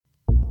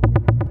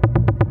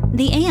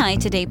The AI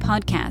Today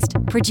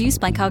podcast, produced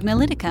by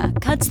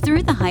Cognilytica, cuts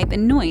through the hype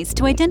and noise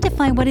to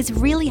identify what is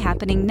really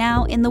happening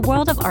now in the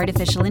world of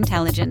artificial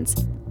intelligence.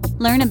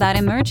 Learn about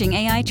emerging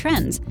AI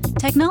trends,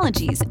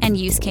 technologies, and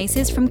use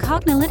cases from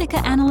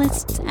Cognilytica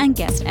analysts and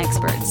guest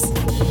experts.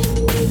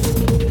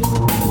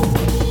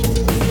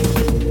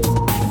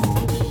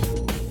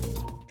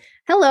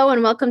 Hello,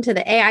 and welcome to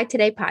the AI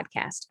Today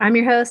podcast. I'm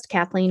your host,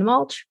 Kathleen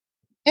Walsh.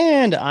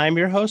 And I'm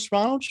your host,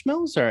 Ronald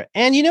Schmelzer.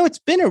 And it's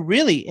been a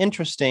really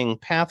interesting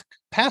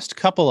past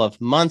couple of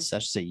months, I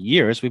should say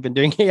years. We've been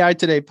doing AI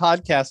Today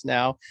podcast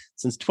now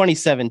since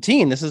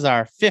 2017. This is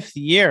our fifth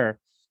year,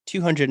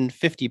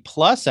 250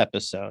 plus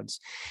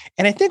episodes.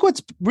 And I think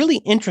what's really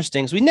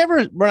interesting is we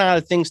never run out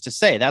of things to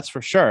say, that's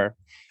for sure.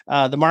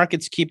 The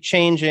markets keep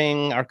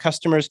changing. Our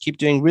customers keep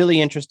doing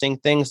really interesting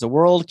things. The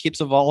world keeps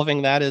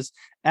evolving. That is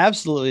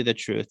absolutely the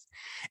truth.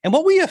 And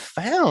what we have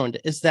found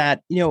is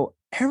that,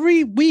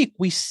 every week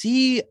we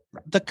see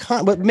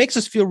what makes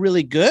us feel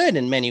really good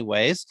in many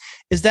ways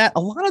is that a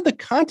lot of the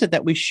content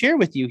that we share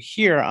with you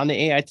here on the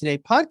AI Today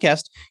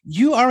podcast,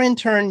 you are in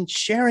turn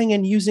sharing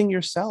and using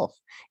yourself.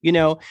 We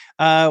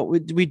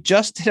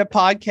just did a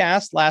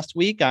podcast last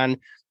week on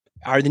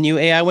are the new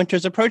AI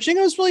winters approaching?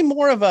 It was really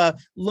more of a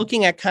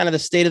looking at kind of the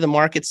state of the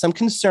market, some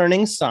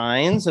concerning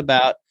signs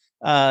about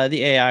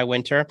the AI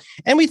winter.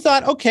 And we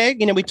thought, okay,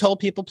 we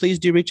told people, please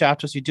do reach out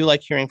to us. We do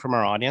like hearing from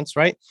our audience,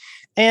 right?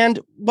 And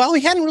while we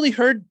hadn't really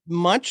heard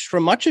much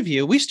from much of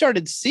you, we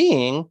started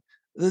seeing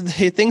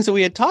the things that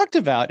we had talked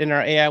about in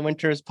our AI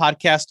Winters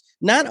podcast,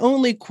 not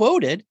only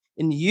quoted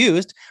and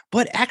used,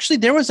 but actually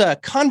there was a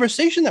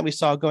conversation that we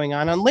saw going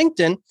on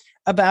LinkedIn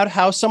about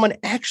how someone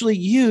actually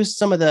used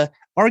some of the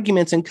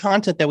arguments and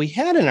content that we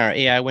had in our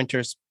AI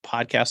Winters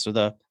podcast, or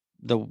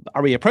the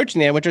Are We Approaching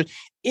the AI Winters,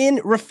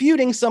 in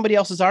refuting somebody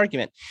else's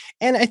argument.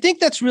 And I think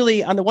that's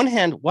really, on the one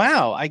hand,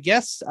 wow, I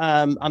guess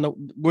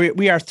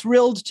we are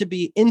thrilled to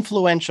be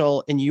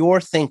influential in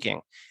your thinking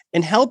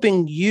and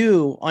helping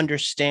you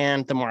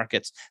understand the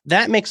markets.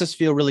 That makes us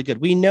feel really good.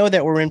 We know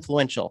that we're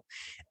influential.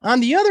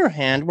 On the other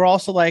hand, we're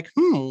also like,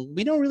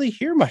 we don't really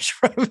hear much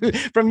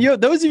from you.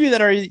 Those of you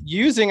that are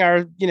using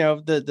our,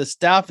 the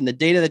stuff and the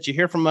data that you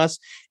hear from us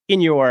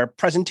in your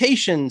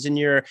presentations, in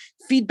your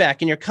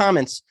feedback, in your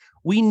comments,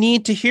 we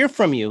need to hear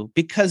from you,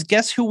 because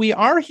guess who we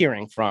are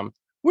hearing from?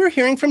 We're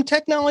hearing from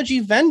technology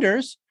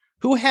vendors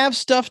who have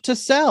stuff to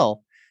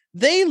sell.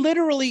 They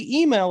literally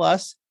email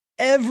us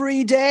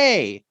every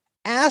day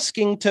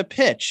asking to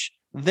pitch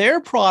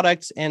their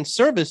products and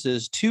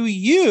services to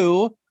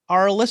you,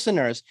 our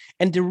listeners.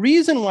 And the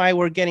reason why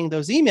we're getting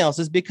those emails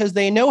is because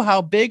they know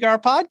how big our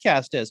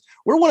podcast is.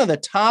 We're one of the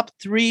top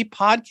 3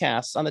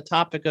 podcasts on the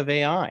topic of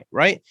AI,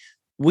 right?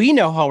 We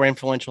know how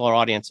influential our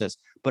audience is,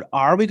 but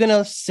are we going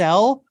to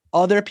sell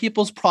other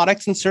people's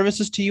products and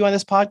services to you on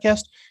this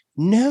podcast?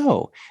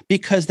 No,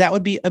 because that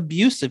would be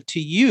abusive to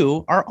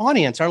you, our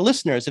audience, our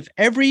listeners. If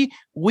every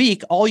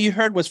week all you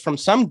heard was from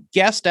some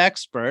guest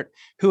expert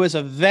who is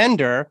a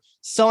vendor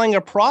selling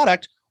a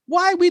product,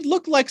 why we'd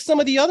look like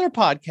some of the other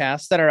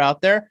podcasts that are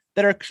out there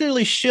that are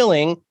clearly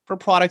shilling for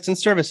products and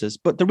services.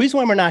 But the reason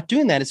why we're not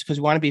doing that is because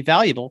we want to be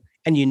valuable.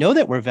 And you know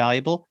that we're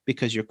valuable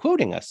because you're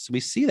quoting us.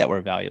 We see that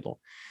we're valuable,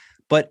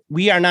 but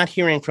we are not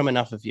hearing from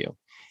enough of you.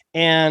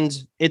 And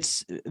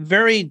it's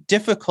very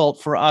difficult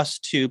for us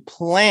to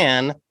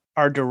plan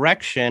our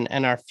direction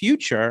and our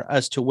future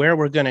as to where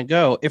we're going to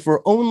go if we're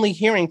only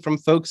hearing from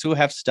folks who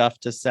have stuff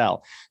to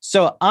sell.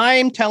 So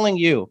I'm telling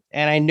you,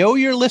 and I know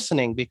you're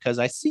listening because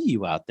I see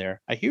you out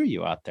there, I hear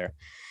you out there.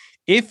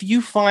 If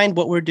you find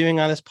what we're doing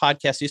on this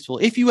podcast useful,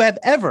 if you have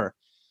ever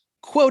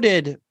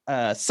quoted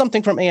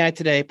something from AI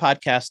Today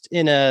podcast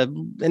in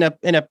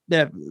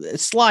a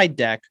slide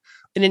deck,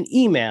 in an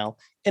email,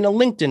 in a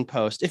LinkedIn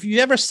post, if you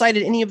ever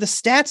cited any of the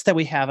stats that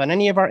we have on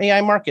any of our AI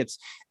markets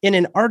in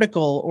an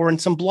article or in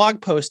some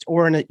blog post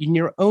or in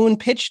your own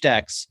pitch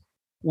decks,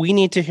 we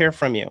need to hear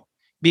from you,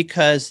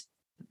 because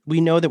we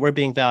know that we're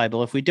being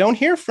valuable. If we don't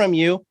hear from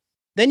you,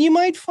 then you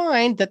might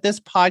find that this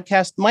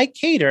podcast might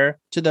cater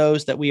to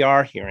those that we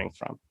are hearing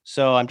from.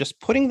 So I'm just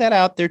putting that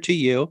out there to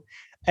you.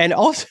 And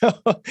also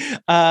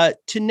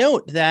to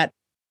note that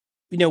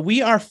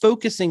we are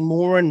focusing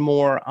more and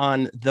more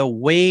on the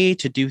way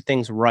to do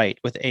things right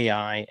with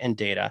AI and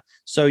data.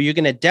 So you're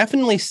going to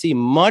definitely see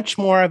much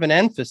more of an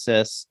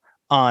emphasis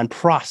on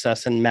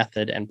process and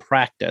method and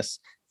practice,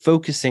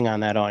 focusing on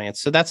that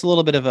audience. So that's a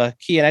little bit of a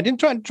key. And I didn't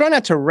try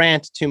not to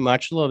rant too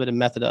much, a little bit of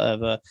method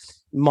of a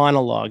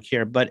monologue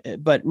here, but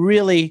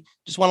really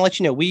just want to let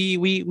you know,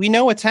 we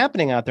know what's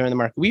happening out there in the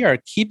market. We are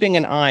keeping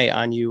an eye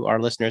on you, our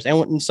listeners,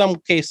 and in some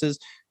cases,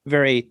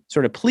 very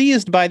sort of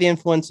pleased by the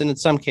influence, and in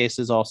some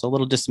cases also a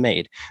little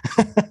dismayed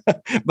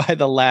by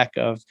the lack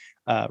of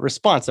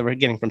response that we're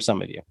getting from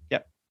some of you.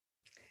 Yep.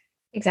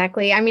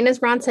 Exactly. I mean,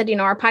 as Ron said,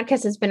 our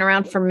podcast has been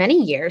around for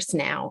many years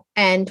now,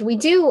 and we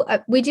do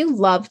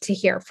love to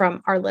hear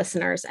from our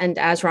listeners. And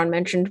as Ron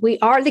mentioned, we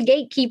are the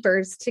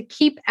gatekeepers to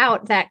keep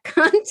out that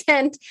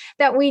content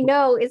that we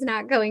know is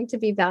not going to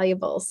be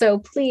valuable. So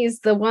please,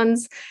 the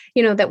ones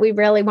that we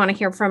really want to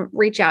hear from,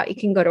 reach out. You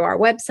can go to our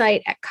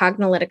website at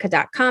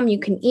cognilytica.com. You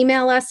can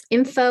email us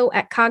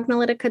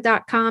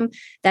info@cognilytica.com.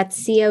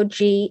 That's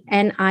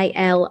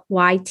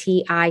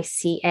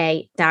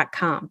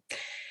COGNILYTICA.com.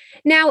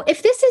 Now,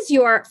 if this is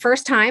your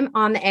first time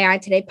on the AI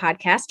Today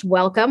podcast,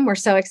 welcome. We're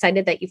so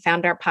excited that you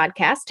found our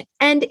podcast.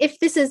 And if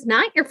this is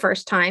not your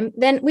first time,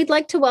 then we'd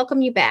like to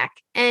welcome you back.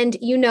 And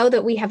you know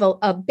that we have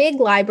a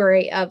big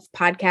library of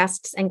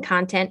podcasts and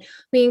content.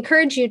 We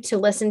encourage you to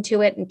listen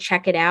to it and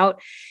check it out.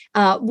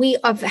 We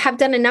have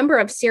done a number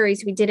of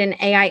series. We did an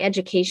AI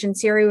education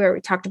series where we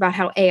talked about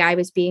how AI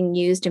was being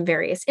used in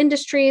various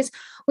industries.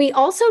 We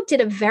also did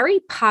a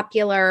very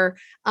popular,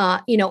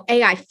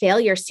 AI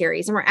failure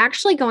series, and we're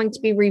actually going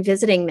to be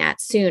revisiting that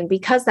soon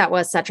because that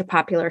was such a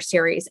popular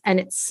series, and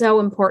it's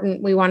so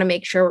important. We want to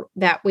make sure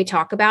that we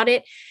talk about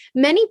it.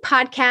 Many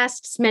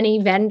podcasts,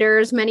 many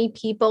vendors, many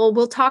people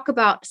will talk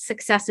about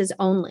successes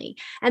only,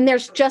 and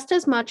there's just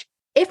as much,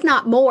 if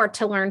not more,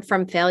 to learn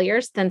from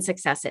failures than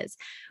successes.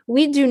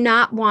 We do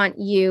not want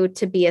you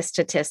to be a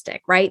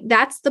statistic, right?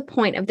 That's the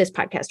point of this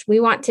podcast. We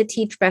want to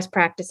teach best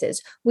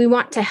practices. We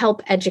want to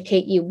help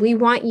educate you. We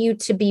want you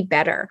to be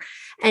better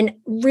and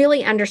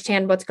really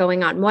understand what's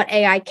going on, what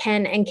AI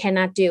can and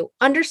cannot do,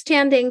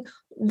 understanding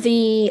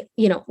the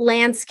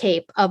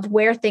landscape of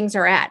where things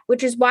are at,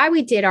 which is why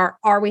we did our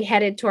Are We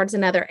Headed Towards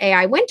Another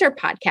AI Winter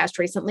podcast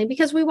recently,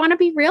 because we want to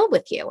be real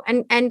with you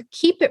and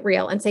keep it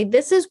real and say,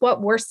 this is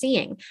what we're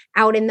seeing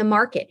out in the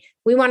market.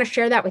 We want to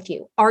share that with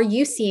you. Are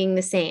you seeing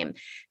the same?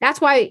 That's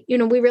why,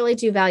 we really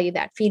do value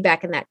that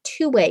feedback and that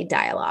two-way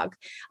dialogue,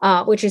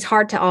 which is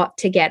hard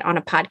to get on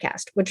a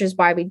podcast, which is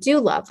why we do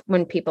love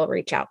when people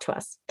reach out to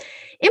us.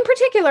 In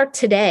particular,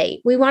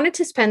 today, we wanted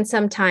to spend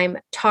some time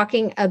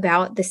talking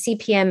about the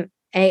CPM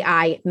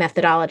AI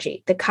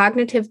methodology, the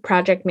Cognitive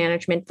Project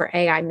Management for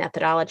AI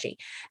methodology,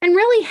 and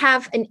really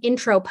have an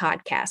intro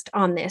podcast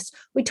on this.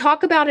 We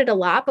talk about it a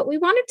lot, but we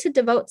wanted to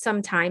devote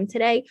some time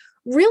today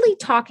really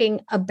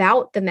talking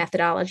about the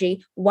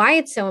methodology, why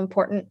it's so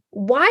important,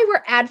 why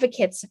we're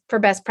advocates for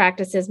best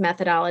practices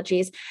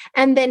methodologies,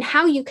 and then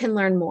how you can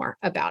learn more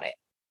about it.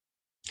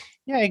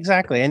 Yeah,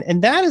 exactly.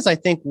 And that is, I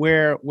think,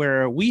 where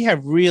we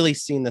have really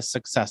seen the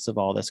success of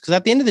all this. Because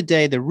at the end of the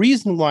day, the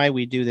reason why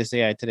we do this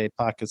AI Today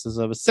podcast, as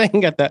I was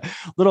saying at the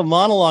little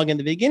monologue in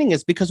the beginning,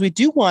 is because we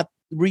do want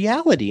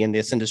reality in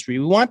this industry.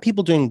 We want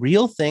people doing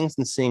real things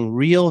and seeing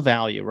real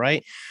value,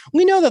 right?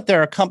 We know that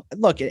there are,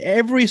 look, at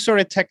every sort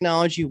of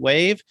technology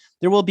wave,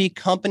 there will be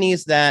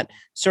companies that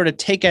sort of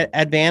take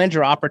advantage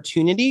or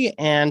opportunity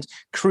and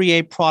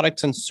create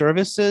products and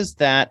services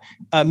that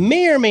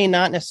may or may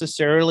not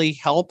necessarily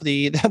help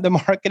the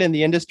market and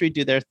the industry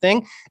do their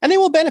thing, and they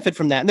will benefit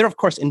from that. And there are, of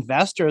course,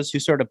 investors who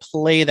sort of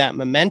play that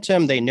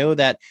momentum. They know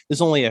that there's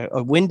only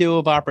a window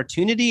of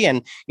opportunity,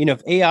 and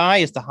if AI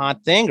is the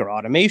hot thing or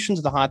automation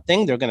is the hot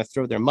thing, they're going to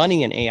throw their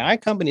money in AI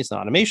companies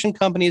and automation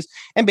companies.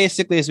 And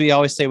basically, as we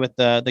always say with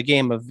the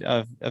game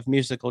of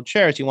musical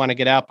chairs, you want to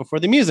get out before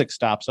the music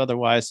stops.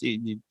 Otherwise,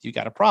 you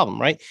got a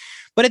problem, right?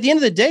 But at the end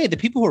of the day, the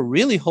people who are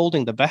really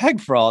holding the bag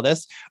for all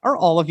this are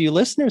all of you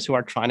listeners who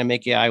are trying to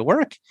make AI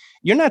work.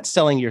 You're not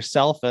selling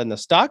yourself in the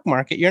stock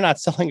market. You're not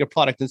selling your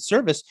product and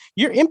service.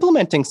 You're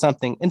implementing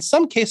something. In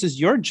some cases,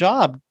 your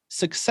job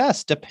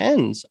success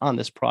depends on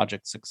this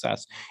project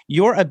success.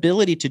 Your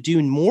ability to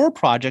do more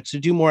projects,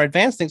 to do more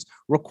advanced things,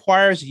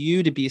 requires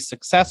you to be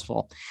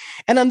successful.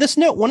 And on this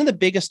note, one of the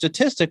biggest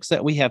statistics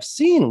that we have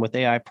seen with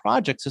AI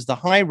projects is the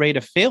high rate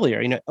of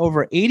failure.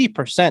 Over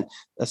 80%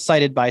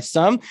 cited by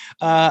some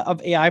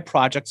of AI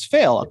projects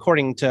fail.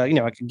 According to,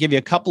 I can give you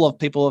a couple of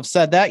people who have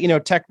said that.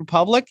 Tech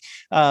Republic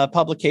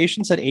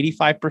publication said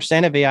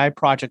 85% of AI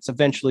projects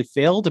eventually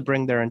fail to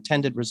bring their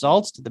intended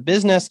results to the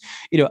business.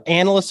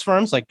 Analyst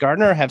firms like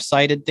Gartner have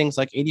cited things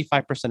like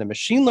 85% of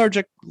machine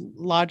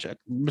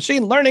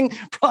learning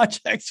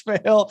projects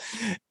fail.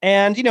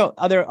 And,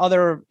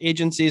 other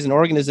agencies and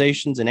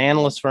organizations and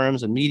analyst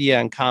firms and media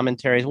and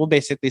commentaries will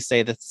basically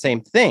say the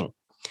same thing.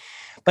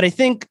 But I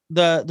think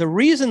the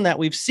reason that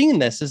we've seen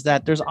this is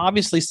that there's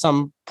obviously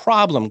some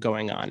problem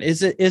going on.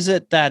 Is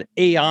it that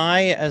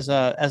AI as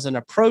an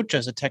approach,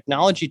 as a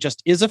technology,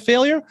 just is a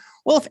failure?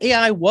 Well, if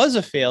AI was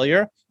a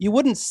failure, you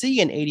wouldn't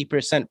see an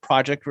 80%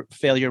 project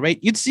failure rate.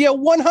 You'd see a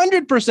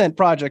 100%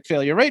 project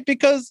failure rate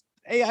because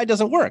AI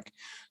doesn't work.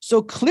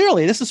 So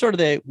clearly, this is sort of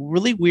the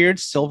really weird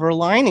silver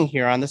lining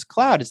here on this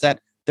cloud, is that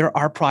there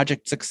are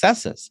project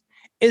successes.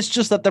 It's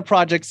just that the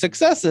project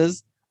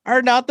successes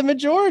are not the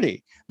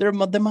majority. They're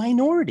the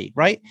minority,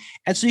 right?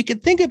 And so you can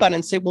think about it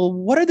and say, well,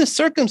 what are the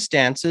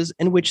circumstances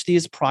in which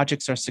these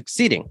projects are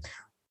succeeding?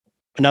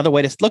 Another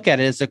way to look at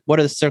it is like, what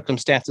are the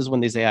circumstances when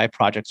these AI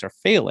projects are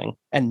failing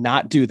and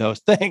not do those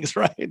things,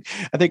 right?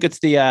 I think it's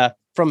the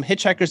from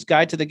Hitchhiker's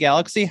Guide to the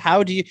Galaxy.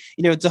 How do you,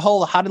 it's a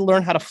whole how to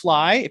learn how to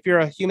fly. If you're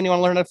a human, you want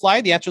to learn how to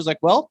fly. The answer is like,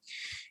 well,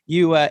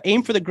 You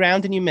aim for the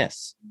ground and you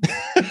miss.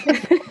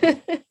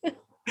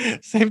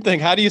 Same thing.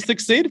 How do you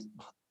succeed?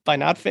 By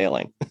not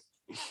failing.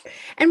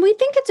 And we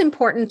think it's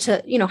important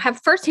to,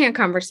 have firsthand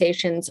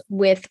conversations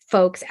with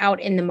folks out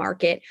in the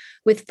market,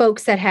 with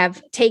folks that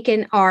have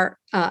taken our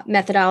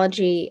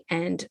methodology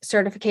and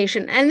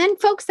certification, and then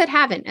folks that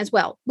haven't as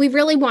well. We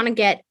really want to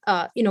get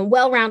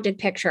well-rounded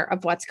picture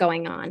of what's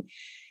going on.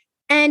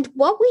 And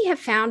what we have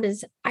found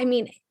is,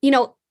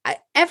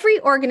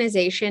 every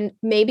organization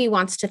maybe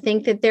wants to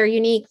think that they're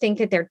unique, think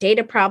that their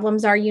data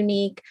problems are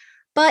unique,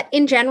 but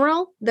in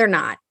general, they're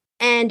not.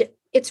 And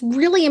it's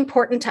really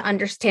important to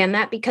understand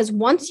that, because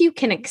once you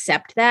can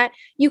accept that,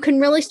 you can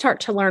really start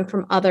to learn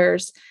from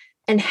others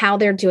and how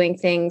they're doing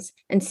things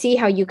and see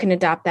how you can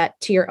adopt that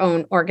to your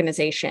own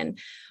organization.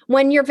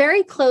 When you're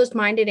very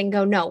closed-minded and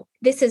go, no,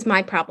 this is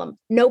my problem,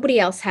 nobody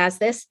else has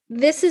this,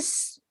 this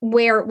is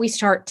where we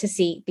start to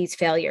see these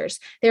failures.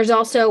 There's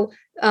also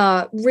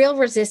real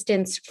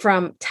resistance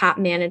from top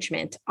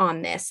management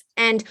on this.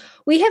 And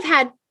we have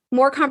had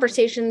more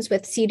conversations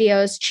with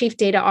CDOs, chief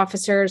data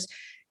officers,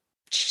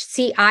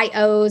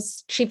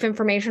 CIOs, chief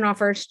information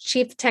officers,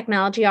 chief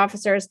technology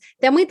officers,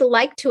 then we'd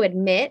like to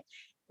admit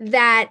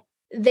that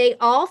they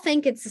all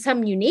think it's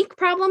some unique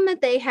problem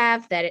that they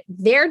have, that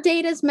their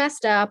data is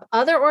messed up,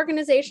 other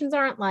organizations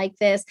aren't like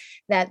this,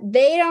 that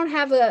they don't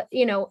have a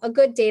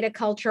good data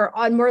culture.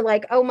 And we're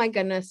like, oh my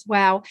goodness,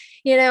 wow.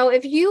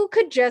 If you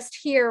could just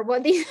hear what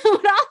all these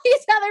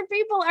other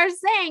people are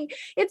saying,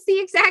 it's the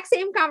exact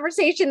same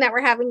conversation that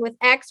we're having with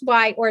X,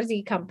 Y, or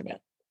Z company.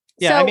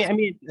 Yeah,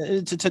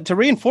 so, to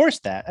reinforce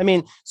that,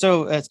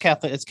 so as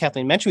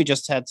Kathleen mentioned, we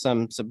just had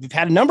we've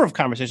had a number of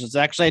conversations.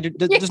 Actually,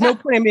 there's no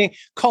point in me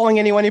calling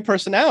any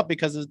person out,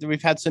 because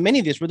we've had so many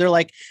of these where they're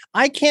like,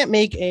 I can't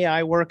make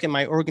AI work in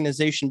my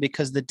organization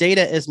because the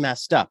data is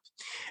messed up.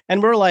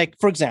 And we're like,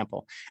 for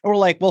example,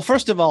 well,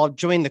 first of all,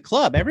 join the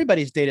club.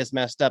 Everybody's data is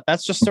messed up.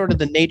 That's just sort of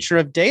the nature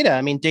of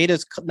data. Data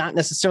is not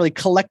necessarily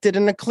collected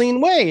in a clean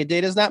way.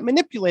 Data is not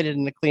manipulated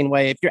in a clean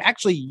way. If you're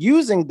actually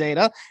using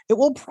data, it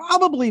will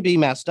probably be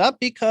messed up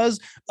because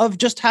of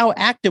just how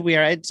active we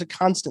are. It's a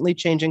constantly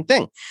changing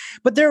thing.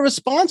 But their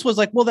response was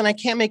like, well, then I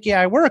can't make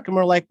AI work. And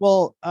we're like,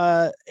 well,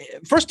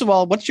 first of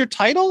all, what's your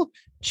title?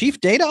 Chief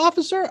Data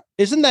Officer?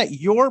 Isn't that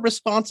your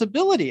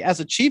responsibility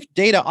as a Chief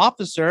Data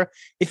Officer?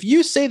 If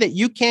you say that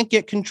you can't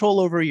get control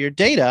over your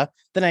data,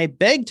 then I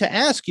beg to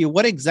ask you,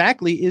 what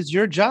exactly is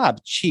your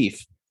job,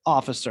 Chief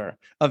Officer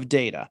of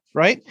Data,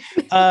 right?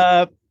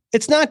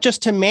 It's not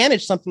just to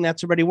manage something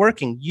that's already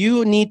working.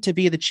 You need to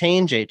be the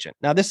change agent.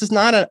 Now, this is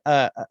not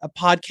a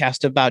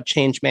podcast about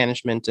change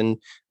management and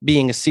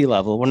being a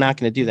C-level. We're not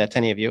going to do that to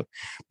any of you.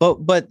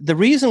 But the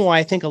reason why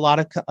I think a lot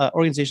of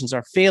organizations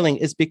are failing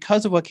is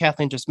because of what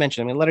Kathleen just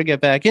mentioned. Let her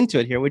get back into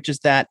it here, which is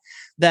that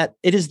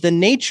it is the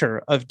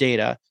nature of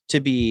data to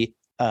be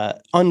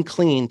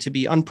unclean, to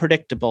be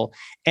unpredictable.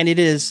 And it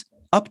is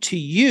up to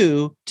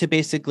you to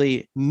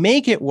basically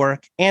make it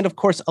work and, of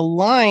course,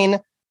 align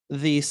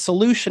the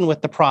solution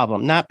with the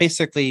problem, not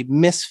basically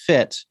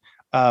misfit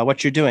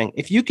what you're doing.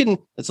 If you can,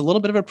 it's a little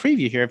bit of a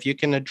preview here. If you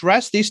can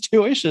address these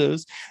two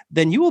issues,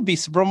 then you will be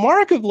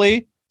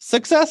remarkably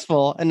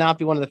successful and not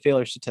be one of the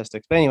failure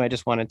statistics. But anyway, I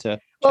just wanted to.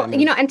 Well,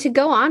 and to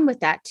go on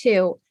with that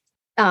too,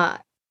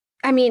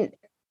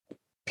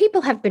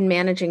 people have been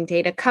managing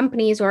data.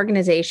 Companies,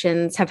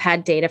 organizations have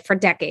had data for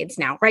decades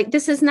now, right?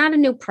 This is not a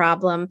new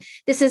problem.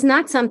 This is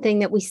not something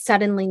that we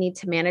suddenly need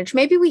to manage.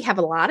 Maybe we have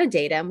a lot of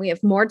data and we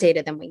have more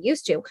data than we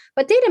used to,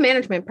 but data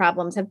management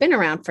problems have been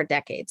around for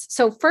decades.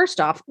 So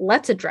first off,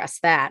 let's address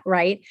that,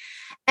 right?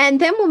 And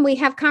then when we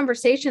have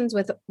conversations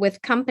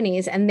with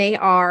companies and they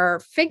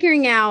are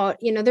figuring out,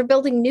 they're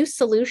building new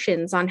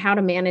solutions on how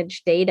to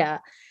manage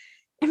data,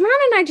 and Ron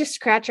and I just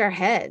scratch our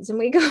heads and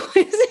we go, is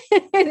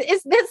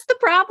this the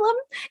problem?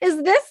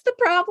 Is this the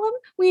problem?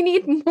 We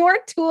need more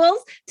tools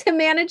to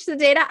manage the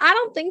data? I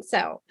don't think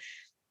so.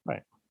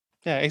 Right.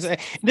 Yeah,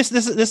 exactly.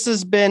 This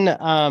has been,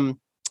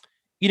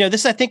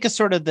 this, I think, is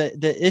sort of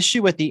the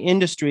issue with the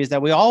industry, is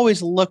that we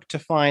always look to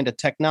find a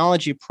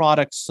technology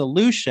product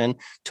solution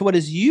to what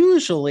is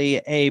usually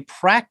a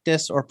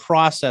practice or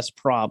process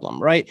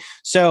problem, right?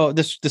 So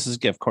this is,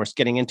 of course,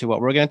 getting into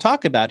what we're going to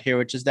talk about here,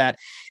 which is that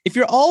if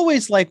you're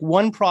always like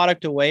one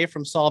product away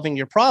from solving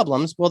your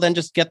problems, well, then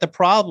just get the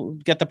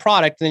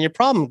product, and then your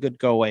problem could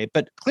go away.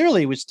 But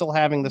clearly, we're still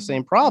having the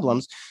same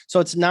problems. So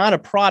it's not a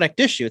product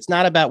issue. It's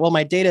not about, well,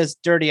 my data is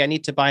dirty, I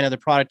need to buy another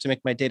product to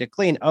make my data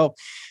clean. Oh,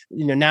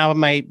 now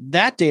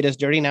that data is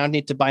dirty. Now I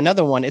need to buy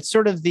another one. It's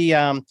sort of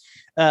the,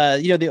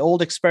 the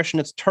old expression,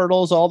 it's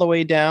turtles all the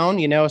way down,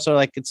 so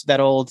like it's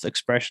that old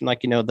expression, like,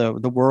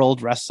 the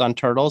world rests on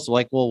turtles.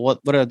 Like, well,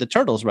 what are the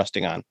turtles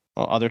resting on?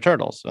 Well, other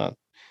turtles.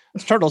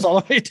 It's turtles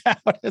all the way down.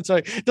 And so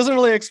it doesn't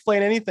really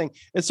explain anything.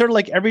 It's sort of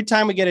like every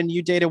time we get a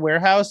new data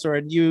warehouse or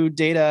a new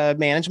data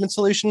management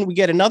solution, we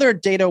get another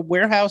data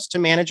warehouse to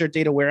manage our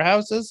data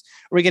warehouses,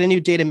 or we get a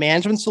new data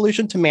management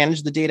solution to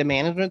manage the data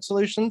management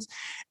solutions.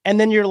 And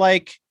then you're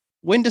like,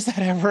 when does that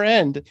ever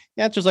end?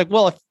 The answer is like,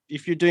 well,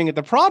 if you're doing it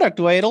the product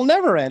way, it'll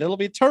never end. It'll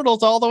be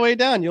turtles all the way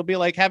down. You'll be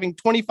like having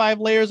 25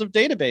 layers of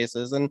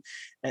databases. And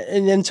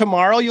then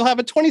tomorrow you'll have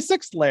a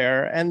 26th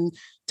layer. And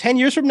 10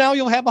 years from now,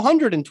 you'll have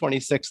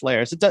 126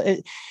 layers.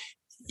 The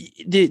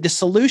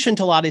solution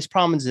to a lot of these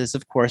problems is,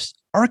 of course,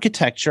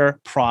 architecture,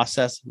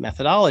 process,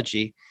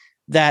 methodology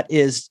that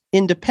is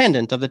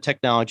independent of the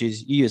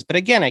technologies you use. But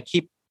again, I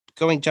keep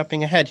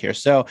jumping ahead here.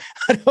 So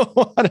I don't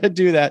want to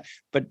do that.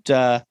 But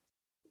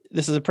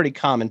this is a pretty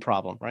common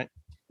problem, right?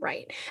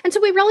 Right. And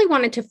so we really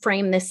wanted to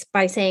frame this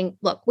by saying,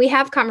 look, we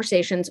have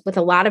conversations with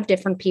a lot of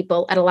different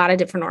people at a lot of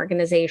different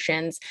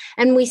organizations,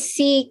 and we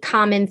see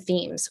common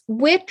themes,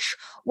 which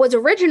was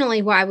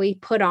originally why we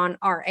put on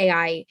our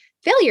AI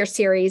failure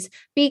series,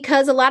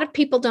 because a lot of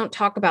people don't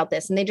talk about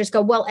this and they just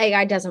go, well,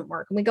 AI doesn't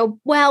work. And we go,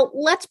 well,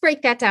 let's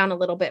break that down a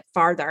little bit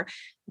farther.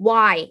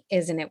 Why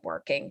isn't it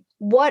working?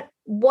 What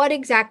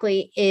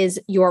exactly is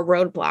your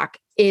roadblock?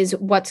 Is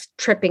what's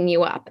tripping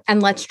you up?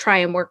 And let's try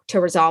and work to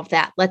resolve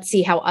that. Let's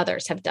see how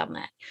others have done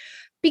that.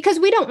 Because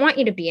we don't want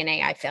you to be an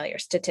AI failure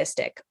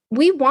statistic.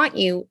 We want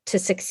you to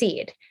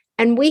succeed.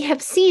 And we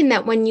have seen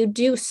that when you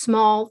do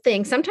small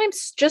things,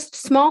 sometimes just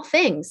small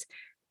things,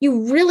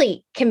 you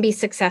really can be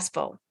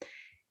successful.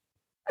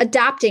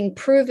 Adopting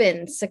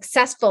proven,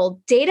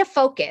 successful,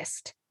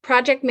 data-focused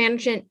project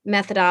management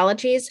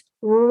methodologies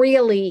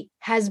really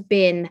has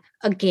been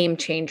a game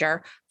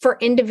changer for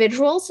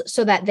individuals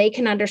so that they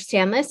can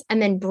understand this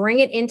and then bring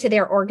it into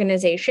their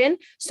organization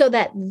so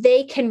that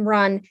they can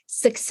run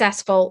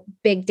successful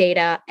big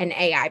data and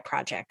AI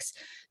projects.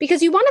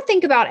 Because you want to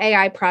think about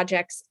AI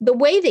projects the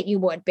way that you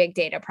would big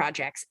data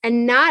projects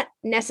and not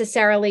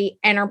necessarily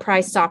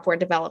enterprise software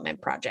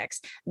development projects.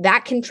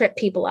 That can trip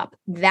people up.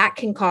 That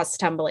can cause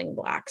stumbling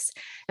blocks.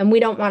 And we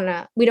don't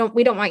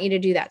want you to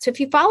do that. So if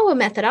you follow a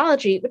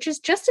methodology, which is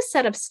just a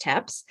set of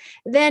steps,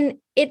 then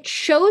it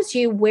shows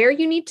you where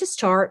you need to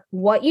start,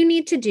 what you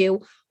need to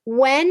do,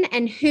 when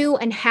and who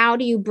and how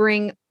do you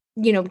bring,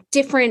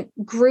 different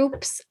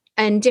groups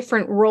and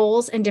different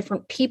roles and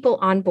different people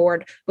on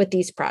board with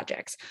these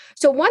projects.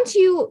 So once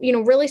you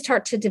really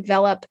start to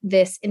develop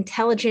this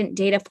intelligent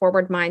data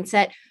forward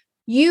mindset,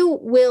 you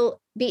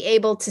will be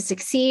able to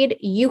succeed.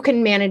 You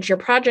can manage your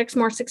projects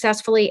more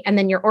successfully, and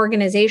then your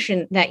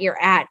organization that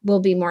you're at will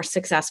be more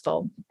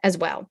successful as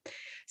well.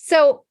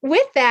 So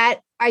with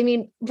that,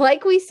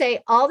 like we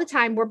say all the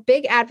time, we're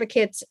big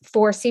advocates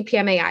for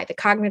CPM AI, the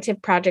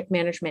cognitive project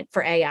management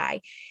for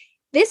AI.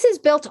 This is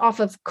built off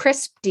of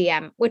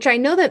CRISP-DM, which I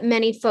know that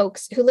many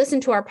folks who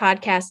listen to our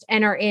podcast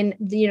and are in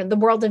the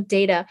world of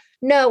data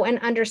know and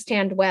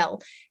understand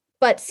well.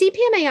 But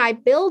CPM AI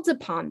builds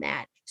upon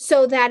that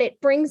so that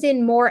it brings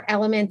in more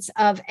elements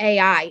of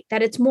AI,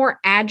 that it's more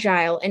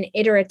agile and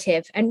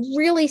iterative and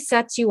really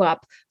sets you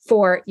up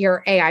for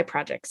your AI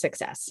project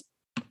success.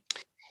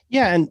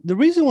 Yeah, and the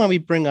reason why we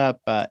bring up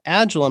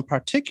Agile in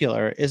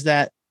particular is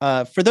that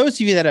for those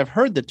of you that have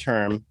heard the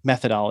term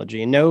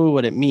methodology and know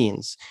what it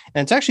means,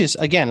 and it's actually,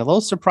 again, a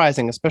little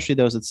surprising, especially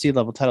those at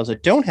C-level titles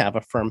that don't have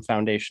a firm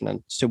foundation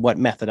as to what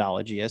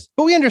methodology is.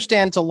 But we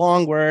understand it's a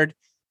long word.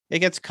 It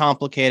gets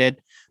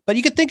complicated. But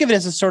you could think of it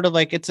as a sort of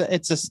like it's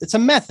a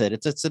method.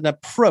 It's an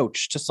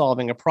approach to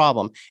solving a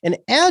problem. An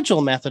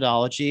agile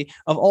methodology,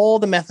 of all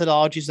the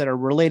methodologies that are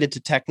related to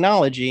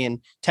technology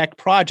and tech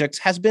projects,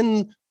 has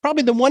been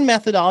probably the one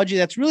methodology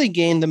that's really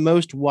gained the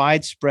most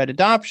widespread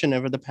adoption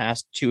over the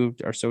past 2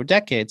 or so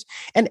decades.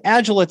 And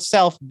Agile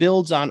itself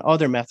builds on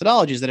other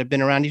methodologies that have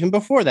been around even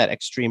before that,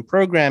 extreme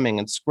programming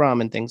and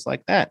Scrum and things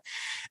like that.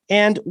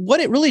 And what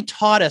it really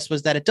taught us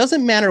was that it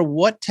doesn't matter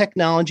what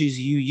technologies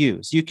you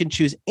use. You can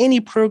choose any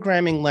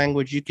programming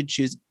language. You could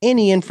choose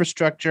any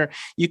infrastructure.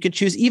 You could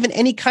choose even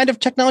any kind of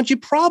technology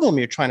problem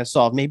you're trying to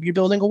solve. Maybe you're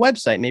building a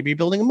website. Maybe you're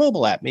building a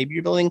mobile app. Maybe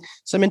you're building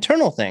some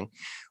internal thing.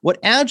 What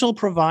Agile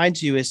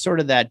provides you is sort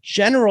of that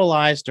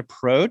generalized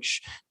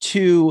approach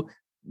to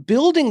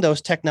building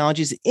those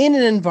technologies in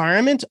an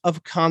environment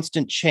of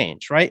constant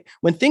change, right?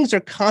 When things are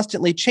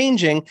constantly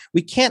changing,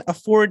 we can't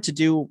afford to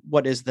do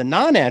what is the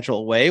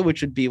non-Agile way,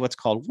 which would be what's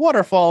called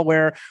waterfall,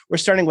 where we're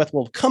starting with,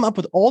 we'll come up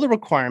with all the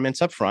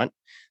requirements up front,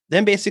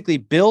 then basically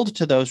build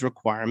to those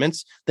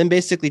requirements, then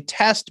basically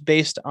test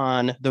based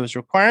on those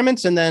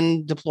requirements, and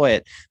then deploy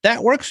it.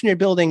 That works when you're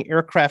building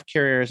aircraft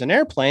carriers and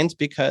airplanes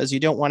because you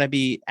don't want to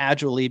be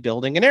agilely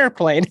building an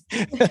airplane.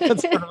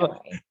 That's sort of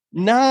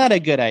not a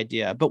good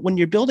idea. But when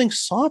you're building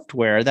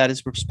software that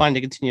is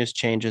responding to continuous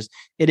changes,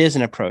 it is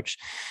an approach.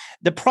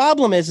 The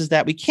problem is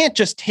that we can't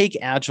just take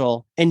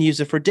Agile and use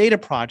it for data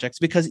projects,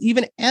 because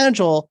even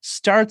Agile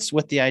starts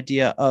with the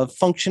idea of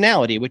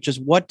functionality, which is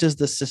what does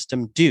the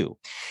system do?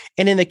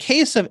 And in the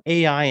case of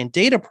AI and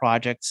data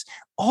projects,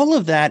 all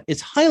of that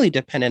is highly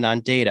dependent on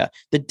data.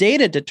 The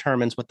data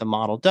determines what the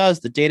model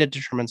does. The data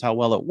determines how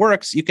well it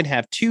works. You can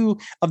have two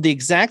of the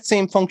exact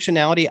same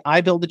functionality.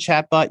 I build a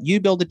chatbot, you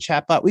build a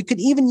chatbot. We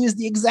could even use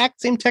the exact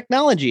same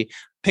technology.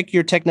 Pick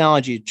your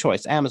technology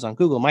choice, Amazon,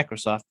 Google,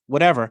 Microsoft,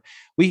 whatever.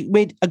 We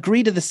may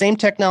agree to the same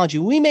technology.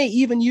 We may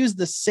even use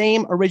the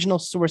same original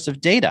source of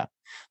data.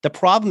 The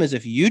problem is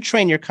if you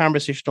train your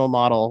conversational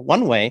model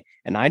one way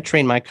and I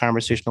train my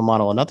conversational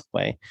model another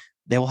way,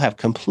 they will have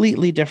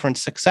completely different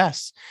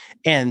success.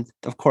 And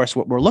of course,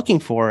 what we're looking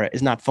for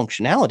is not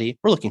functionality.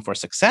 We're looking for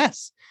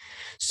success.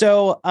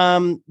 So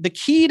the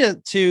key to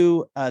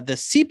the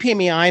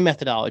CPMAI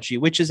methodology,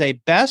 which is a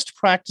best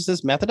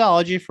practices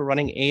methodology for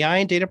running AI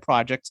and data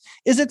projects,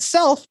 is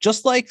itself,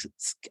 just like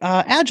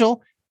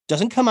Agile,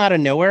 doesn't come out of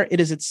nowhere.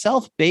 It is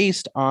itself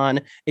based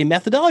on a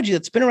methodology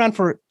that's been around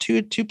for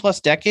two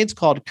plus decades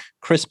called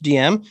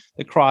CRISP-DM,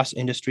 the Cross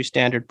Industry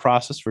Standard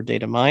Process for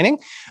Data Mining,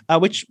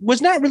 which was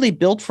not really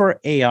built for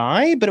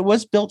AI, but it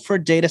was built for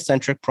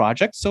data-centric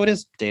projects. So it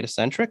is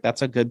data-centric.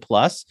 That's a good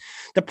plus.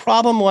 The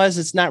problem was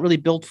it's not really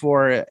built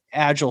for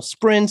agile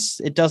sprints.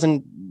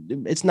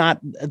 It's not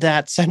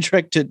that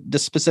centric to the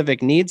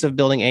specific needs of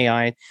building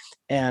AI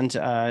and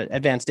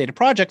advanced data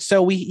projects.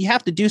 So you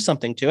have to do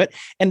something to it.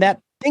 And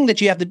that thing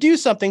that you have to do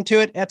something to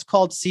it, that's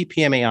called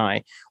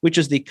CPMAI, which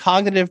is the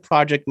Cognitive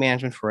Project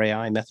Management for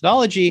AI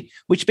methodology,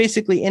 which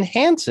basically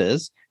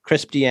enhances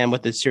CRISP-DM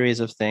with a series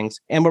of things.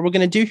 And what we're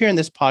going to do here in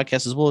this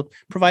podcast is we'll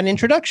provide an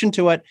introduction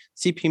to what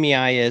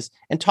CPMAI is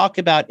and talk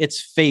about its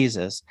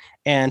phases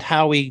and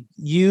how we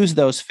use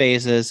those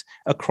phases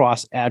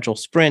across agile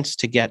sprints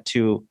to get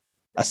to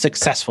a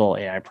successful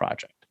AI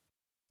project.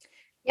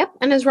 Yep.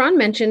 And as Ron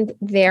mentioned,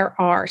 there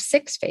are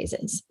 6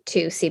 phases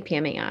to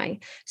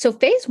CPMAI. So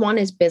phase 1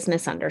 is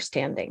business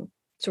understanding.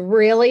 It's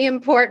really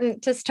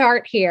important to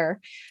start here.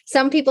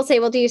 Some people say,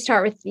 well, do you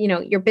start with,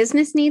 your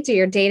business needs or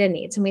your data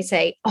needs? And we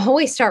say,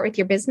 always start with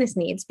your business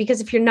needs, because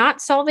if you're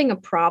not solving a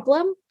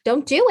problem,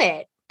 don't do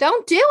it.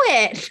 Don't do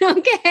it.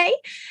 Okay.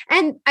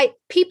 And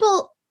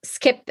people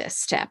skip this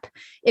step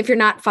if you're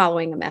not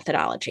following a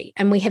methodology.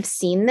 And we have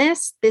seen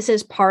this. This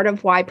is part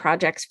of why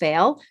projects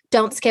fail.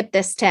 Don't skip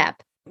this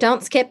step.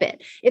 Don't skip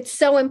it. It's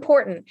so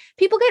important.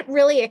 People get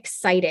really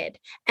excited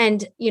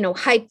and,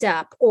 hyped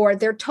up, or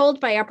they're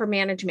told by upper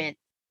management,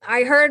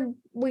 I heard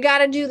we got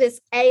to do this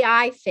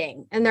AI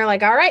thing. And they're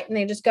like, all right. And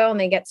they just go and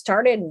they get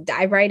started and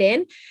dive right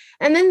in.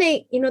 And then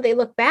they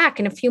look back,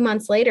 and a few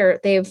months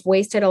later, they've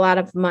wasted a lot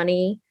of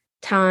money,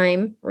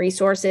 time,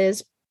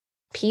 resources,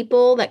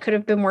 people that could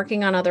have been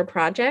working on other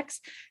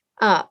projects,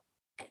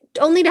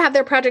 only to have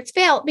their projects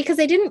fail because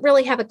they didn't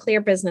really have a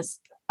clear business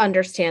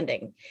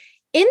understanding.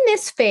 In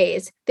this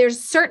phase, there's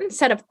a certain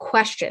set of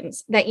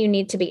questions that you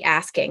need to be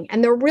asking,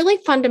 and they're really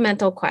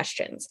fundamental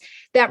questions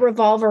that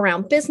revolve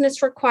around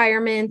business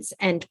requirements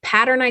and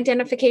pattern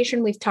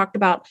identification. We've talked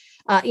about,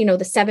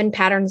 the 7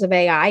 patterns of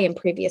AI in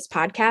previous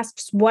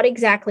podcasts. What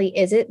exactly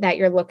is it that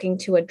you're looking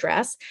to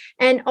address?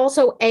 And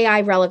also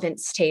AI relevant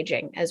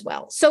staging as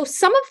well. So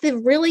some of the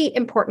really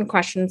important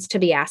questions to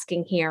be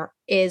asking here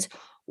is,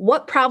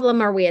 what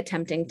problem are we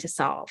attempting to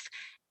solve?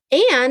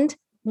 And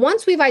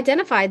once we've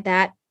identified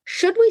that,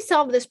 should we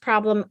solve this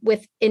problem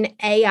with an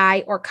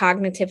AI or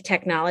cognitive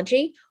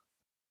technology?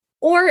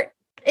 Or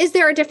is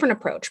there a different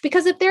approach?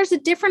 Because if there's a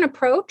different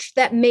approach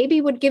that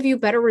maybe would give you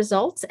better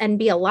results and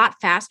be a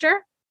lot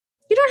faster,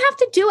 you don't have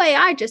to do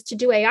AI just to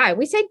do AI.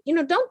 We say,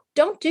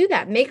 don't do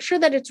that. Make sure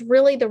that it's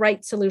really the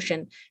right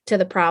solution to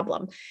the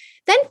problem.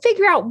 Then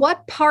figure out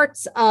what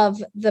parts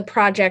of the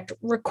project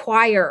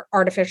require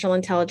artificial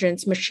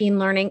intelligence, machine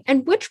learning,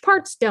 and which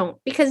parts don't,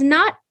 because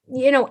not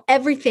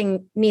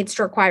everything needs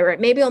to require it.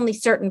 Maybe only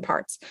certain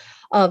parts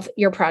of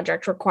your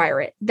project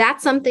require it.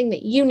 That's something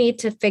that you need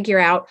to figure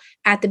out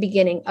at the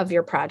beginning of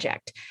your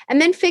project.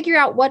 And then figure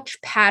out which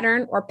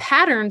pattern or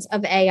patterns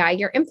of AI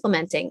you're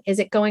implementing. Is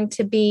it going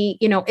to be,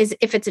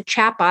 if it's a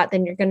chatbot,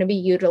 then you're going to be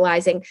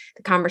utilizing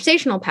the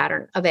conversational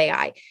pattern of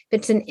AI. If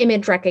it's an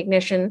image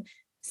recognition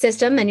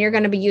system, then you're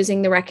going to be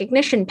using the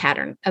recognition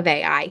pattern of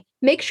AI.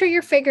 Make sure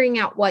you're figuring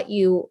out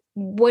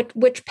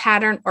which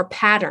pattern or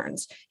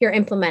patterns you're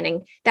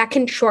implementing. That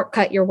can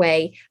shortcut your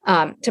way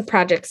to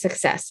project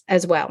success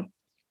as well.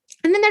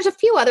 And then there's a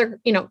few other,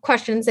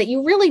 questions that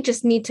you really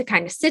just need to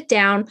kind of sit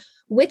down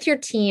with your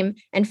team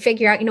and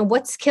figure out,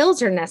 what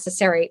skills are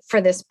necessary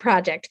for this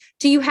project.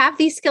 Do you have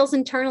these skills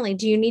internally?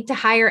 Do you need to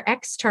hire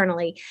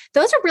externally?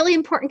 Those are really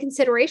important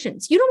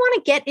considerations. You don't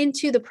want to get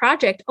into the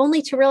project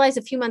only to realize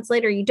a few months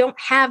later you don't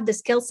have the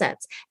skill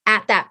sets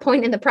at that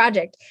point in the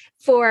project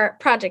for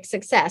project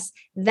success.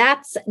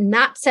 That's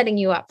not setting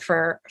you up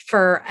for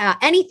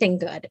anything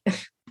good.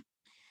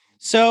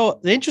 So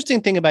the interesting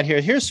thing about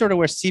here's sort of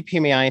where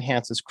CPMAI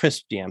enhances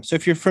CRISP-DM. So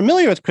if you're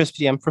familiar with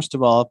CRISP-DM, first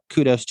of all,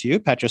 kudos to you,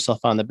 pat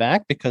yourself on the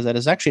back, because that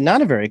is actually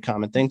not a very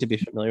common thing to be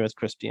familiar with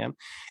CRISP-DM.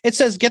 It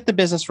says, get the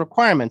business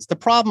requirements. The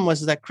problem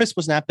was that CRISP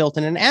was not built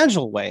in an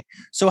agile way.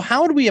 So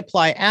how do we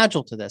apply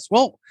agile to this?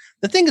 Well,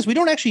 the thing is, we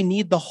don't actually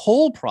need the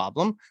whole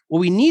problem. What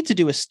we need to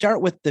do is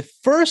start with the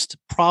first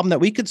problem that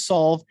we could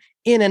solve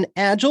in an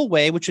agile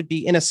way, which would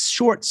be in a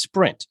short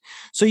sprint.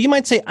 So you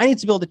might say, I need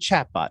to build a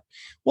chatbot.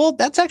 Well,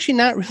 that's actually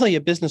not really a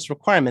business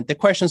requirement. The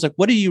question is like,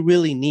 what do you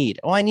really need?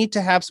 Oh, I need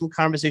to have some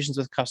conversations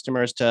with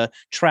customers to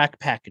track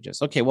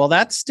packages. Okay, well,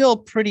 that's still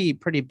pretty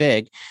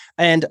big.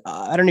 And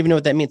I don't even know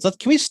what that means.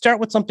 Can we start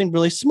with something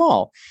really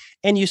small?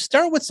 And you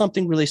start with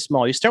something really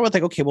small. You start with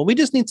like, okay, well, we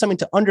just need something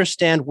to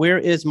understand where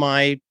is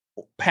my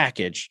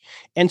package.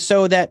 And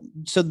so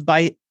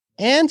by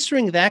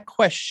answering that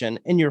question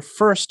in your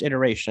first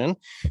iteration,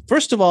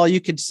 first of all,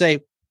 you could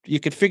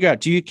figure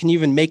out, can you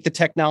even make the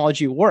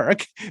technology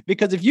work?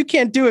 Because if you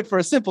can't do it for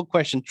a simple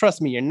question,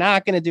 trust me, you're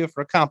not going to do it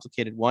for a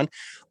complicated one.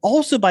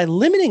 Also, by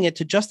limiting it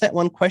to just that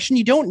one question,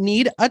 you don't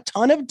need a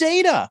ton of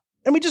data.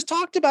 And we just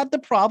talked about the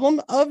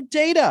problem of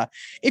data.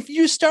 If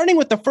you're starting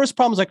with the first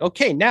problem, it's like,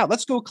 okay, now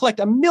let's go collect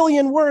 1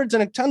 million words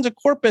and tons of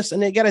corpus,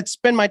 and I got to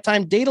spend my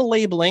time data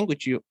labeling,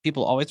 which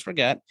people always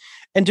forget,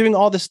 and doing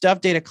all this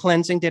stuff, data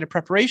cleansing, data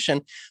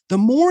preparation. The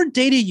more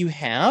data you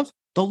have,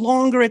 the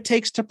longer it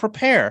takes to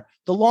prepare,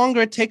 the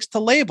longer it takes to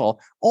label.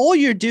 All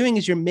you're doing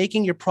is you're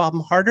making your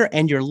problem harder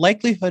and your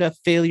likelihood of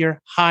failure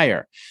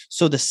higher.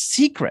 So the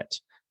secret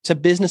to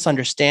business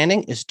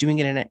understanding is doing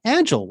it in an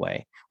agile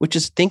way, which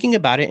is thinking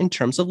about it in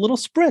terms of little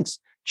sprints.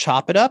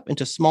 Chop it up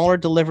into smaller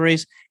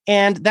deliveries.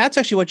 And that's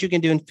actually what you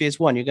can do in phase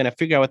one. You're going to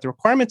figure out what the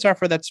requirements are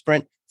for that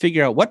sprint,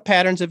 figure out what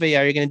patterns of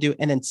AI you're going to do,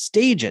 and then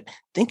stage it.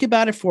 Think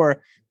about it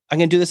I'm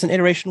going to do this in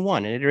iteration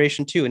 1, in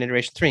iteration 2, in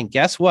iteration 3. And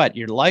guess what?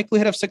 Your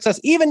likelihood of success,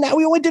 even now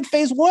we only did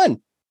phase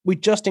 1. We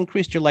just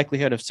increased your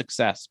likelihood of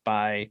success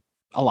by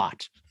a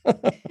lot.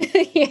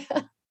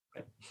 Yeah.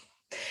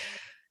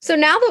 So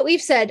now that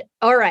we've said,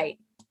 all right,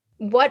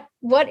 what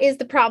is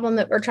the problem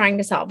that we're trying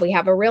to solve? We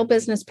have a real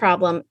business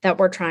problem that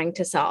we're trying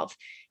to solve.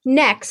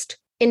 Next,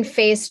 in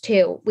phase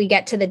 2, we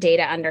get to the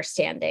data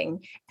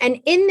understanding. And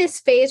in this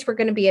phase, we're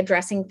going to be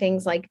addressing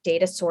things like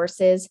data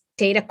sources,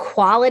 data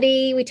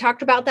quality. We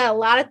talked about that a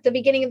lot at the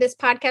beginning of this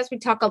podcast. We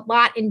talk a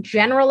lot in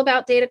general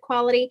about data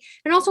quality,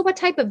 and also what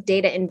type of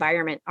data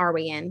environment are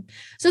we in?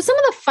 So some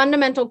of the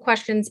fundamental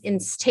questions in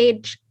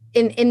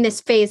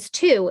this phase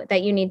 2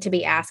 that you need to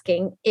be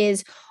asking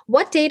is,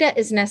 what data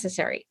is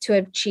necessary to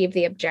achieve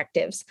the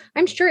objectives?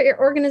 I'm sure at your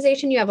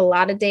organization, you have a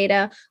lot of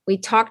data. We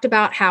talked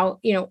about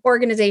how,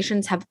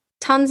 organizations have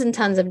tons and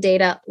tons of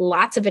data.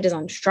 Lots of it is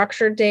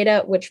unstructured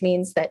data, which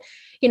means that,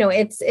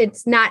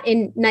 it's not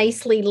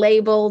nicely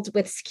labeled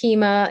with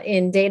schema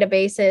in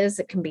databases.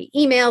 It can be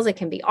emails, it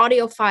can be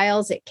audio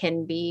files, it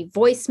can be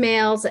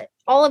voicemails.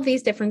 All of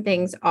these different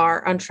things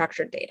are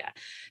unstructured data.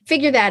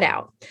 Figure that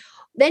out.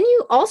 Then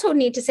you also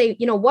need to say,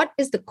 what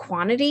is the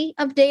quantity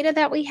of data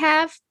that we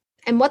have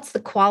and what's the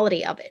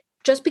quality of it?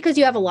 Just because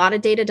you have a lot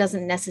of data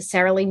doesn't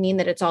necessarily mean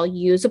that it's all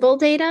usable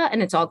data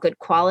and it's all good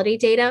quality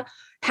data.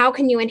 How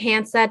can you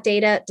enhance that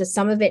data? Does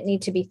some of it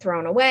need to be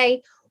thrown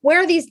away?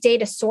 Where are these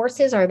data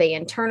sources? Are they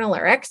internal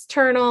or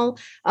external?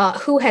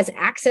 Who has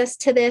access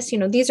to this?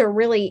 These are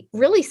really,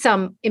 really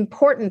some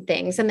important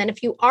things. And then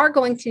if you are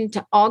going to need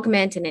to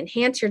augment and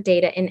enhance your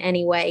data in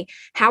any way,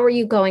 how are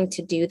you going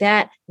to do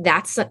that?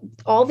 That's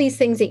all these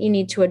things that you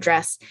need to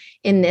address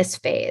in this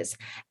phase.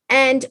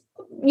 And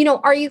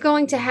are you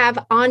going to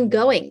have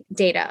ongoing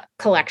data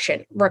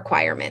collection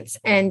requirements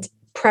and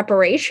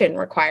preparation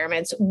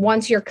requirements?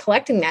 Once you're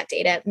collecting that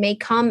data, it may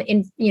come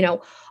in,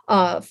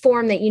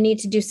 form that you need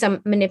to do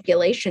some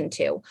manipulation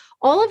to.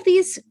 All of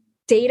these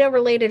data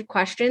related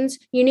questions,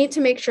 you need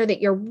to make sure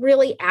that you're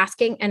really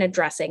asking and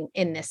addressing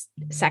in this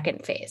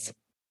second phase.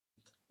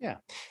 Yeah.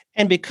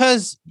 And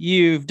because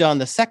you've done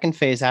the second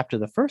phase after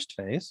the first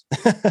phase,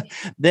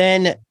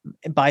 then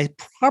by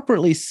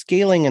properly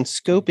scaling and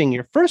scoping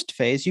your first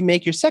phase, you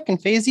make your second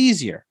phase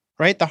easier,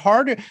 right?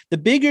 The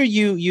bigger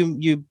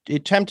you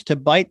attempt to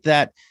bite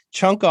that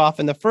chunk off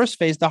in the first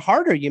phase, the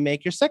harder you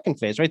make your second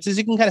phase, right? So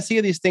you can kind of see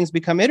how these things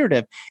become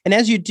iterative. And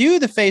as you do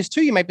the phase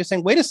 2, you might be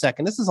saying, wait a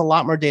second, this is a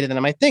lot more data than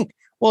I might think.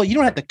 Well, you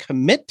don't have to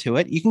commit to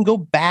it. You can go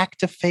back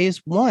to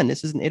phase 1.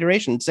 This is an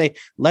iteration and say,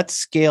 let's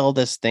scale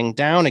this thing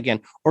down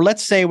again. Or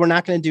let's say we're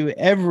not going to do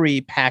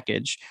every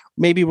package.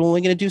 Maybe we're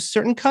only going to do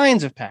certain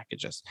kinds of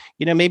packages.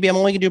 Maybe I'm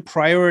only going to do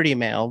priority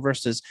mail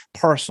versus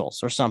parcels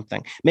or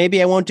something.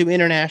 Maybe I won't do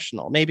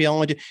international. Maybe I'll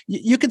only do,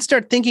 you could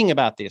start thinking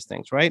about these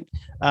things, right?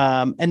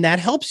 And that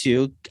helps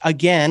you,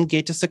 again,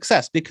 get to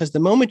success, because the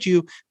moment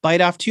you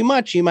bite off too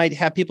much, you might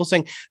have people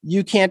saying,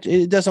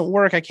 it doesn't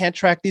work. I can't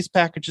track these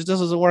packages. This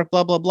doesn't work,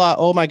 blah, blah, blah.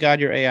 Oh my God,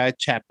 your AI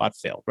chatbot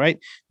failed, right?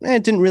 And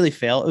it didn't really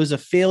fail. It was a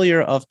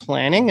failure of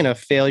planning and a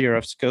failure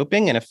of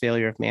scoping and a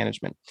failure of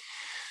management.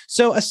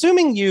 So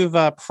assuming you've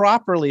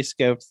properly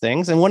scoped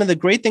things, and one of the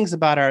great things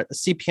about our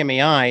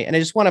CPMAI, and I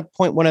just want to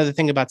point one other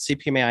thing about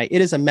CPMAI,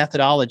 it is a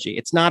methodology.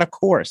 It's not a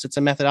course, it's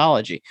a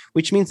methodology,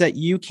 which means that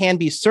you can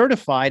be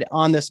certified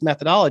on this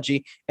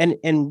methodology. And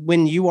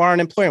when you are an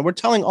employer, we're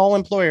telling all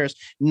employers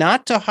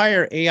not to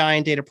hire AI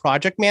and data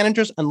project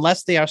managers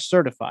unless they are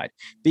certified.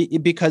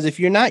 Because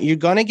if you're not, you're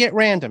going to get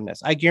randomness.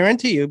 I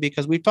guarantee you,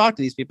 because we've talked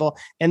to these people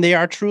and they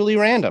are truly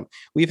random.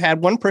 We've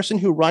had one person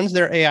who runs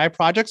their AI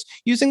projects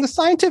using the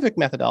scientific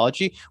methodology,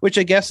 which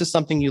I guess is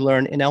something you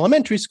learn in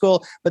elementary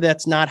school, but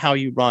that's not how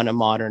you run a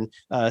modern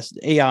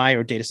AI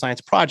or data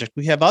science project.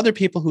 We have other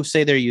people who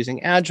say they're using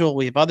Agile.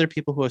 We have other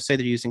people who say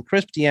they're using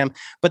CrispDM,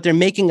 but they're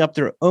making up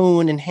their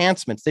own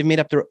enhancements. They've made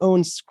up their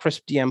own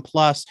CrispDM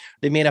Plus.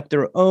 They made up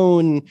their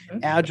own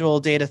Agile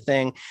data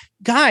thing.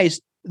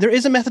 Guys, there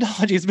is a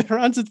methodology. It's been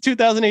around since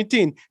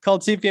 2018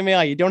 called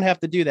CPMAI. You don't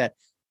have to do that.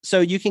 So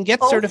you can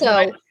get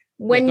certified.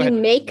 when you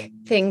make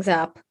things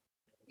up,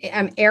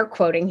 I'm air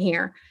quoting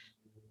here,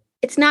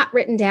 it's not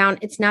written down,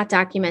 it's not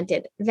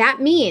documented. That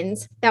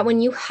means that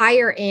when you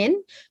hire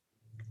in,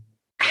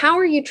 how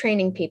are you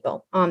training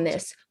people on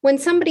this? When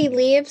somebody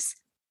leaves,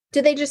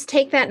 do they just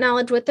take that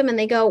knowledge with them and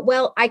they go,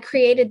 well, I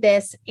created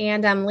this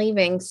and I'm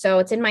leaving, so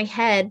it's in my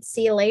head.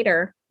 See you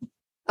later.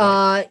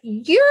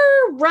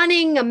 You're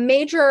running a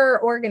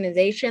major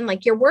organization,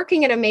 like you're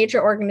working at a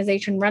major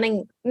organization,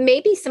 running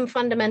maybe some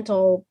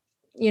fundamental,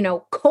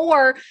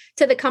 core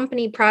to the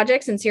company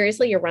projects. And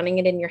seriously, you're running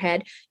it in your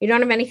head. You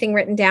don't have anything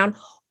written down,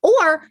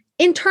 or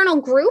internal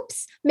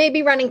groups may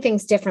be running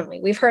things differently.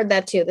 We've heard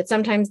that too, that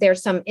sometimes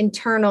there's some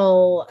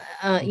internal,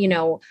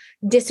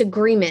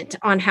 disagreement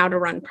on how to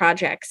run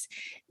projects.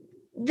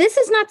 This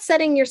is not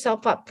setting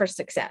yourself up for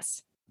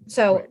success.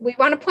 So we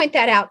want to point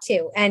that out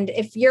too. And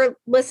if you're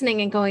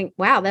listening and going,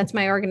 wow, that's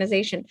my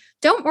organization,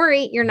 don't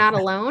worry, you're not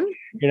alone.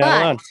 You're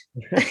not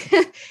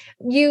alone.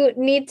 You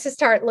need to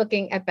start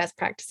looking at best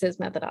practices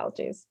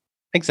methodologies.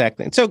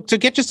 Exactly. So to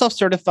get yourself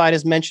certified,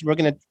 as mentioned, we're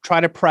going to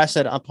try to press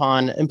it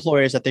upon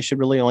employers that they should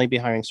really only be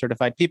hiring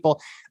certified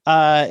people.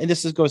 And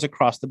this goes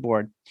across the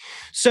board.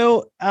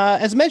 So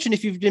as mentioned,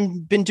 if you've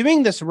been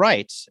doing this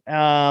right,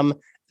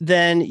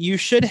 then you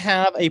should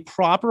have a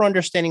proper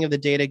understanding of the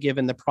data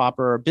given the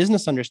proper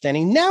business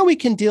understanding. Now we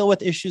can deal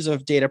with issues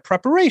of data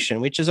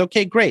preparation, which is,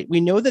 okay, great. We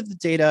know that the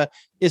data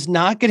is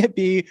not going to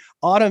be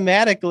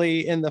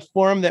automatically in the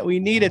form that we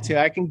need it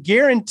to. I can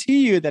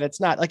guarantee you that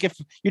it's not. Like if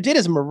your data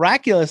is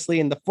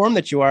miraculously in the form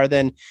that you are,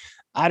 then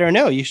I don't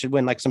know, you should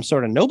win like some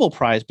sort of Nobel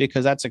Prize,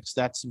 because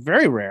that's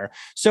very rare.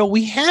 So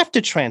we have to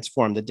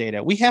transform the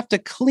data. We have to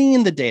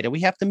clean the data. We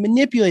have to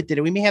manipulate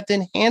data. We may have to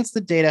enhance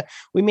the data.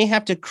 We may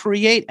have to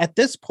create, at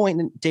this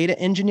point, a data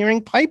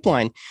engineering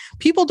pipeline.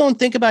 People don't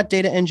think about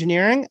data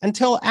engineering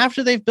until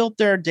after they've built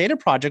their data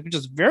project, which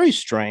is very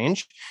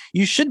strange.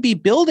 You should be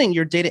building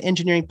your data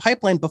engineering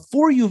pipeline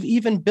before you've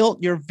even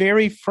built your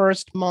very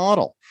first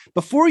model.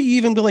 Before you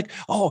even go like,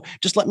 oh,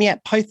 just let me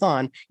at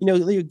Python,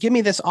 give me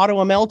this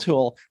AutoML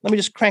tool. Let me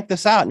just crank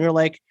this out. And you're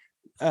like,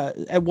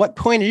 at what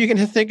point are you going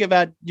to think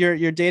about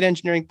your data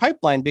engineering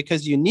pipeline?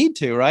 Because you need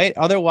to, right?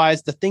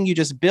 Otherwise, the thing you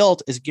just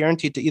built is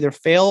guaranteed to either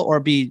fail or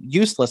be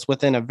useless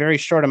within a very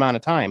short amount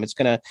of time. It's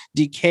going to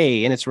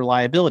decay in its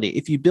reliability.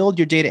 If you build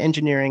your data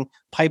engineering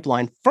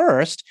pipeline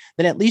first,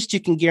 then at least you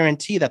can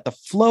guarantee that the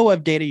flow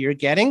of data you're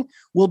getting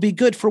will be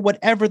good for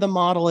whatever the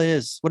model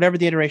is, whatever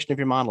the iteration of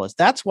your model is.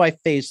 That's why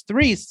phase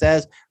 3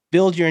 says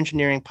build your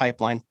engineering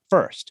pipeline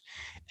first.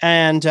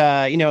 And,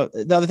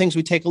 the other things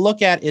we take a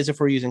look at is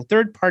if we're using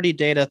third-party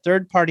data,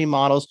 third-party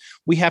models,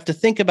 we have to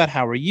think about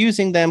how we're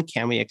using them.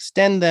 Can we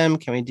extend them?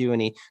 Can we do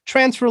any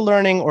transfer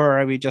learning? Or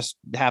are we just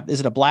is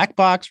it a black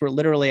box where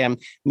literally I'm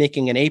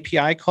making an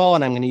API call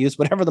and I'm going to use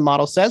whatever the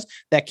model says?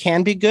 That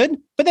can be good,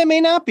 but that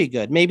may not be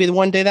good. Maybe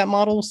one day that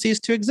model will cease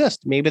to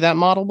exist. Maybe that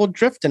model will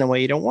drift in a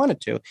way you don't want it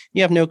to.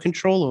 You have no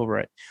control over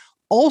it.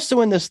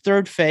 Also in this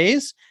third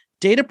phase,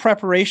 data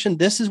preparation,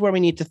 this is where we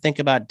need to think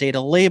about data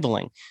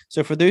labeling.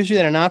 So for those of you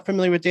that are not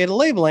familiar with data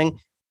labeling,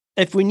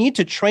 if we need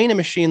to train a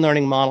machine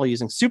learning model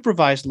using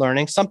supervised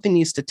learning, something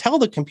needs to tell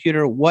the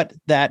computer what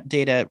that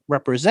data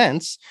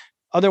represents.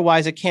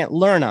 Otherwise, it can't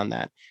learn on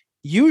that.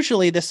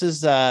 Usually, this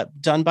is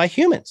done by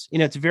humans.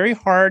 It's very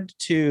hard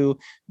to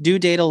do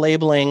data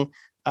labeling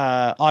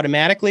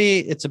automatically.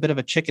 It's a bit of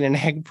a chicken and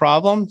egg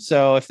problem.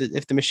 So if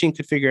the machine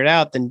could figure it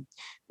out, then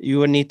you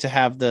wouldn't need to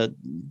have the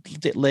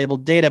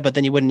labeled data, but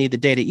then you wouldn't need the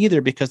data either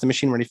because the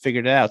machine already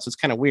figured it out. So it's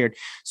kind of weird.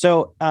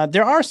 So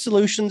there are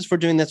solutions for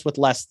doing this with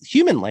less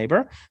human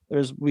labor.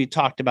 We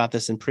talked about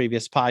this in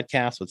previous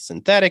podcasts with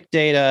synthetic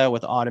data,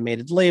 with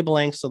automated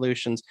labeling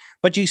solutions,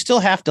 but you still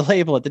have to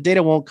label it. The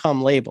data won't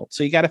come labeled.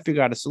 So you got to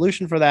figure out a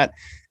solution for that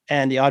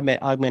and the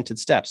augmented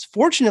steps.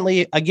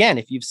 Fortunately, again,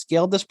 if you've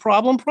scaled this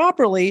problem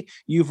properly,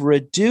 you've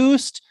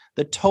reduced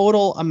the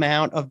total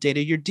amount of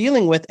data you're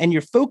dealing with, and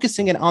you're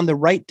focusing it on the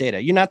right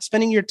data. You're not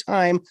spending your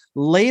time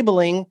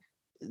labeling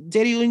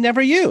data you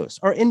never use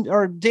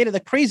or data, the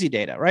crazy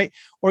data, right?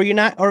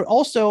 Or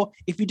also,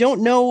 if you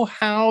don't know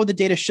how the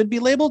data should be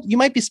labeled, you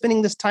might be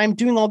spending this time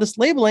doing all this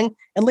labeling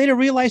and later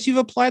realize you've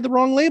applied the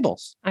wrong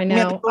labels. I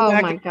know.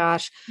 Oh my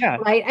gosh. Yeah.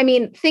 Right. I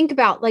mean, think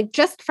about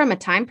just from a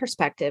time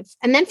perspective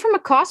and then from a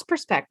cost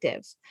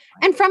perspective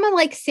and from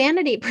a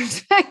sanity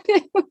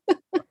perspective.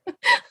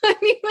 I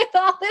mean, with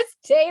all this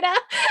data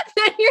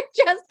that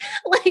you're just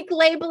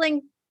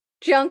labeling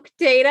junk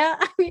data.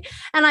 I mean,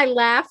 and I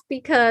laugh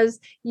because,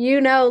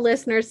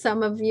 listeners,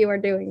 some of you are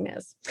doing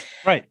this.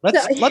 Right.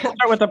 Let's start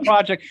with a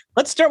project.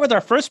 Let's start with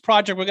our first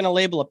project. We're going to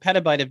label a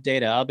petabyte of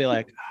data. I'll be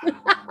like,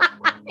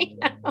 I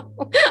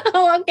know.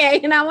 Oh, okay.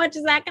 And how much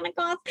is that going to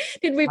cost?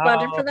 Did we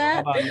budget for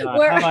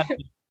that?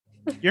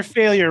 Your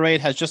failure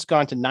rate has just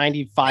gone to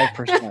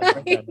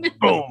 95%.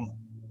 Boom.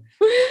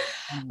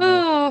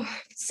 Oh,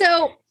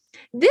 so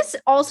this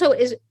also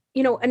is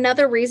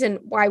another reason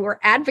why we're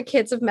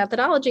advocates of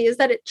methodology is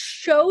that it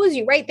shows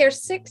you, right?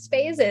 There's 6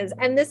 phases,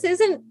 and this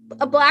isn't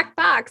a black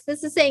box.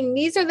 This is saying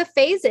these are the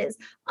phases.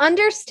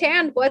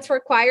 Understand what's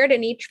required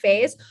in each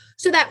phase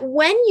so that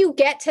when you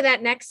get to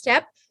that next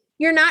step,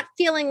 you're not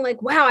feeling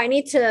like, wow, I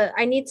need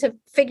to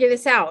figure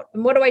this out.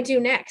 And what do I do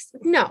next?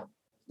 No,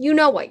 you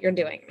know what you're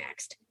doing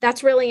next.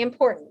 That's really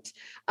important.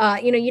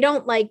 You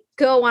don't like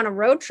go on a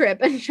road trip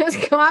and just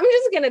go, I'm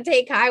just going to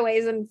take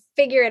highways and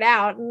figure it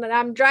out. And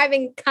I'm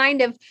driving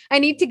I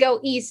need to go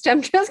east.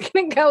 I'm just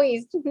going to go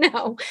east.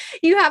 No,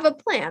 you have a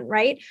plan,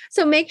 right?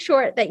 So make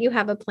sure that you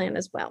have a plan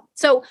as well.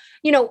 So,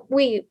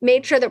 we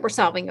made sure that we're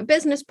solving a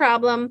business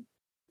problem.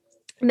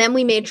 And then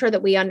we made sure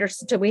that we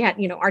understood, we had,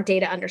 our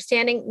data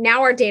understanding,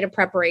 now our data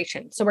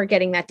preparation. So we're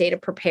getting that data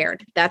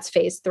prepared. That's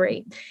phase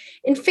 3.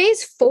 In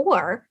phase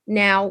 4,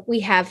 now we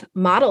have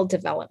model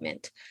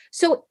development.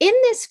 So in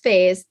this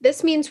phase,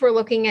 this means we're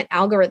looking at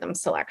algorithm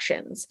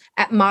selections,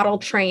 at model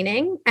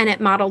training, and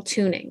at model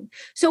tuning.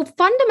 So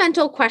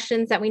fundamental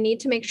questions that we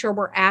need to make sure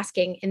we're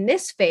asking in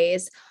this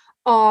phase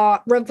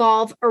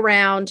revolve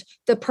around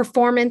the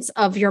performance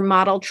of your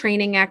model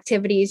training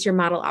activities, your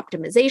model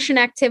optimization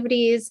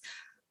activities,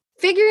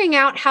 figuring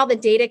out how the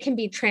data can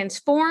be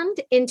transformed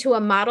into a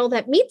model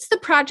that meets the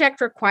project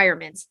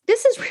requirements.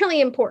 This is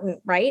really important,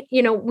 right?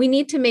 We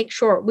need to make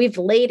sure we've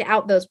laid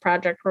out those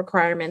project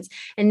requirements,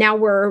 and now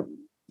we're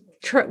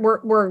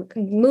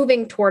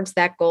moving towards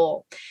that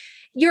goal.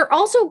 You're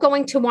also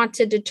going to want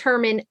to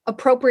determine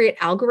appropriate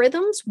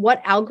algorithms.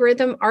 What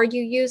algorithm are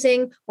you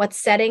using? What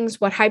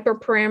settings, what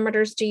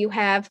hyperparameters do you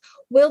have?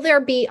 Will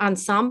there be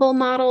ensemble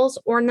models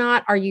or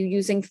not? Are you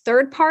using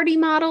third-party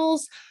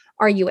models?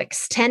 Are you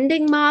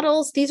extending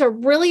models? These are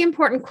really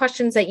important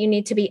questions that you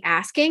need to be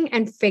asking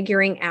and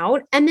figuring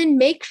out. And then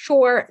make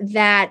sure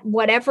that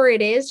whatever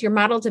it is, your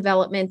model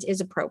development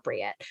is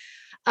appropriate.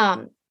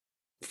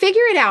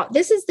 Figure it out.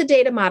 This is the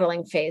data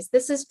modeling phase.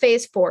 This is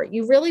phase 4.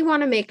 You really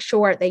want to make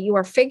sure that you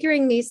are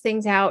figuring these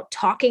things out,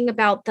 talking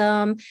about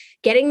them,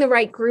 getting the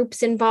right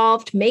groups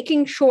involved,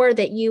 making sure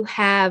that you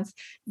have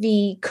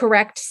the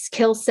correct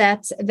skill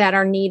sets that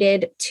are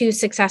needed to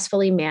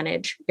successfully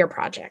manage your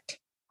project.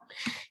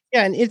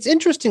 Yeah, and it's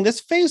interesting.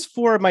 This phase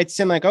 4 might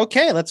seem like,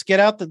 okay, let's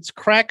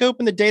crack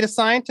open the data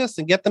scientists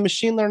and get the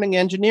machine learning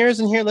engineers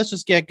in here. Let's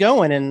just get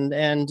going.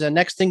 And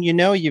next thing you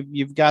know,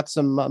 you've got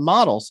some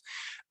models.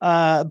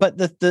 But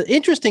the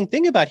interesting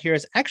thing about here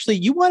is actually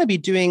you want to be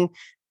doing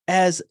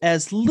as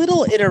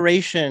little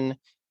iteration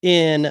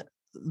in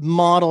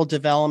model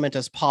development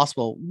as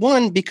possible.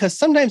 One, because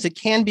sometimes it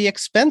can be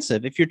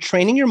expensive. If you're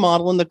training your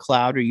model in the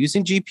cloud or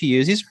using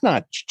GPUs, these are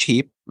not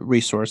cheap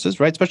resources,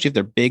 right? Especially if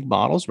they're big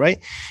models, right?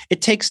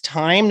 It takes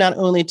time not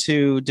only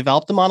to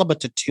develop the model, but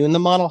to tune the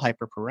model,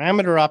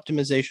 hyperparameter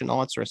optimization,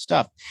 all that sort of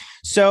stuff.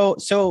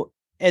 So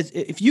as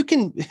if you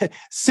can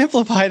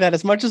simplify that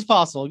as much as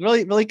possible,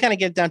 really kind of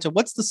get down to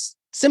what's the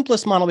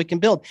simplest model we can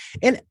build.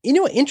 And,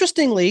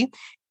 interestingly,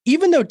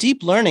 even though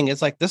deep learning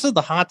is like, this is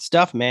the hot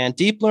stuff, man.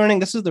 Deep learning,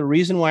 this is the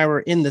reason why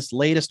we're in this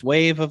latest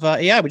wave of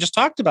AI. We just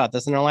talked about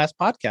this in our last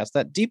podcast,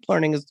 that deep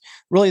learning is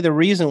really the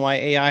reason why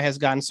AI has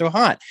gotten so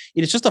hot.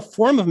 It's just a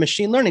form of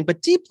machine learning,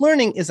 but deep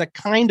learning is a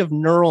kind of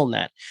neural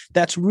net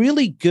that's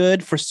really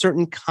good for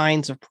certain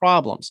kinds of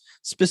problems,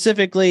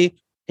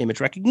 specifically image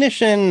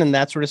recognition and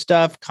that sort of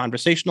stuff,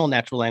 conversational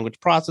natural language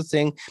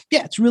processing.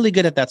 Yeah, it's really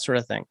good at that sort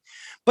of thing.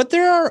 But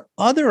there are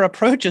other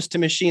approaches to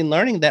machine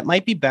learning that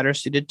might be better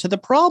suited to the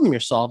problem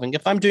you're solving.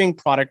 If I'm doing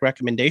product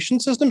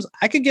recommendation systems,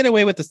 I could get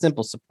away with a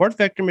simple support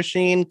vector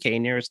machine,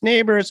 k-nearest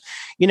neighbors.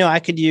 I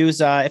could use,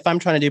 if I'm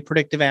trying to do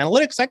predictive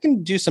analytics, I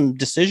can do some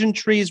decision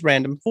trees,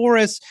 random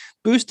forests,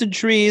 boosted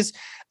trees.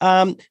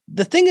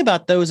 The thing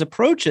about those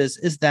approaches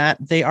is that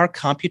they are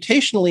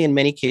computationally, in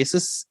many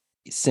cases,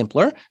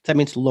 simpler. That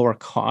means lower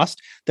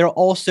cost. They're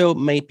also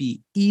might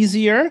be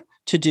easier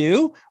to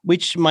do,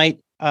 which might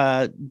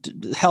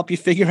help you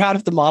figure out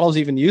if the model is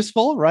even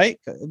useful, right?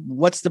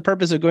 What's the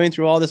purpose of going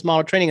through all this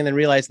model training and then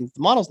realizing that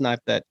the model's not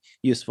that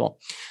useful?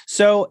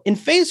 So in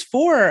phase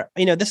 4,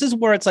 this is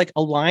where it's like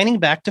aligning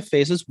back to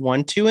phases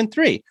 1, 2, and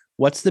 3.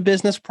 What's the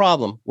business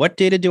problem? What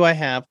data do I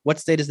have? What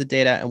state is the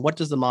data? And what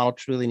does the model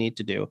truly need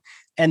to do?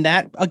 And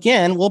that,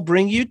 again, will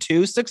bring you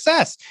to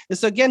success.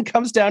 This, again,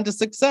 comes down to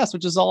success,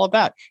 which is all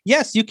about,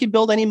 yes, you can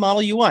build any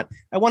model you want.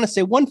 I want to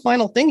say one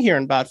final thing here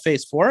about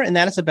phase 4, and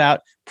that is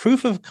about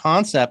proof of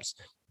concepts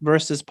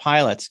versus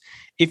pilots.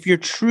 If you're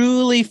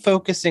truly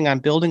focusing on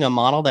building a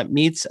model that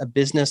meets a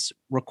business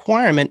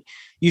requirement,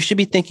 you should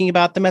be thinking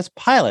about them as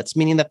pilots,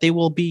 meaning that they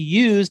will be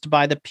used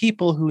by the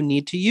people who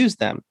need to use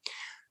them.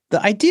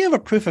 The idea of a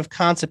proof of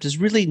concept is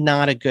really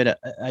not a good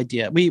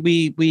idea. We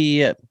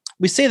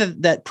say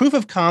that proof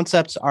of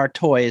concepts are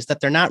toys,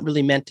 that they're not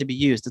really meant to be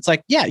used. It's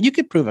like, yeah, you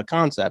could prove a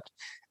concept.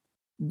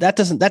 That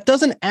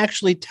doesn't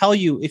actually tell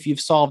you if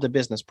you've solved a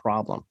business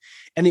problem.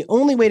 And the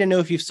only way to know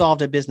if you've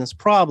solved a business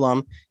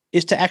problem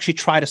is to actually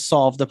try to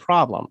solve the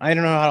problem. I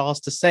don't know how else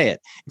to say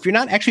it. If you're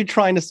not actually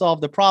trying to solve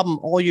the problem,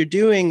 all you're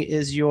doing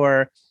is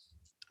you're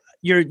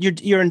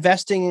you're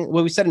investing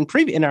what we said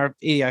in our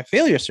AI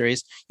failure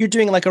series. You're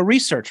doing like a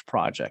research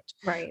project,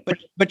 right?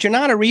 But you're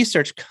not a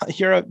research.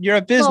 You're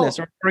a business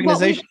or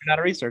organization. You're not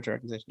a research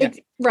organization. Yeah.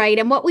 Right.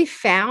 And what we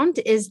found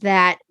is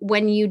that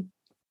when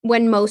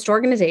most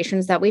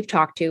organizations that we've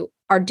talked to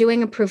are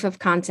doing a proof of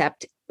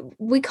concept,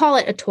 we call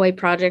it a toy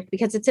project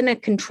because it's in a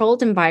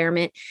controlled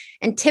environment.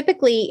 And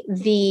typically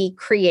the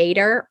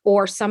creator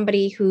or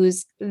somebody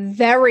who's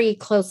very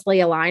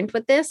closely aligned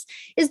with this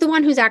is the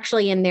one who's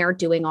actually in there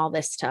doing all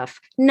this stuff,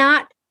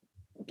 not,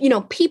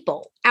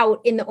 people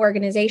out in the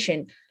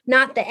organization,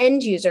 not the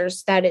end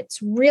users that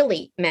it's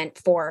really meant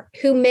for,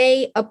 who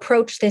may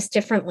approach this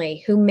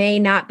differently, who may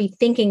not be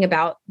thinking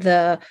about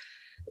the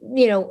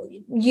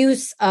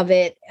use of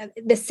it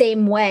the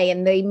same way,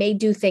 and they may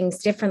do things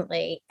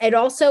differently. It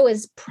also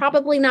is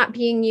probably not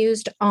being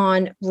used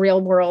on real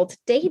world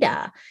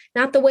data,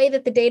 not the way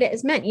that the data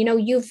is meant.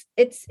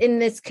 It's in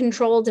this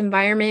controlled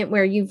environment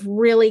where you've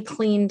really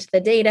cleaned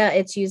the data.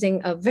 It's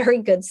using a very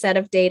good set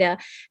of data. And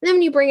then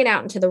when you bring it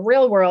out into the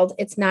real world,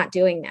 it's not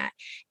doing that.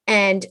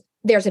 And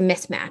there's a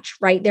mismatch,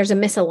 right? There's a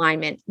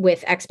misalignment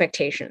with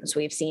expectations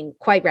we've seen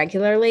quite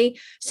regularly.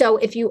 So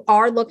if you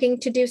are looking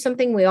to do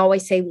something, we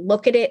always say,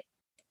 look at it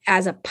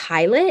as a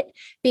pilot,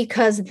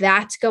 because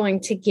that's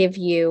going to give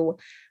you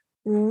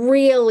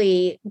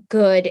really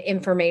good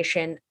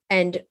information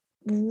and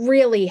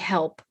really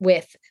help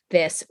with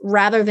this,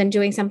 rather than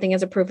doing something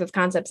as a proof of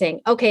concept,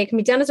 saying, okay, it can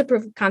be done as a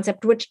proof of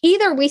concept, which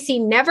either we see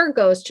never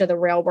goes to the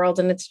real world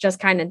and it's just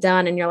kind of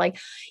done. And you're like,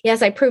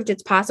 yes, I proved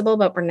it's possible,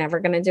 but we're never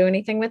going to do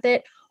anything with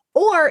it.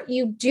 Or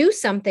you do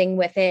something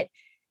with it,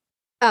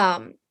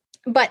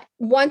 but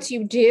once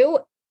you do,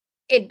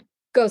 it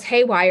goes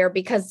haywire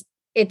because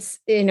it's,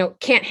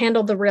 can't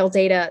handle the real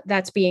data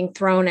that's being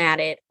thrown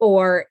at it,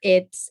 or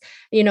it's,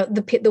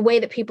 the way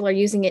that people are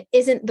using it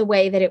isn't the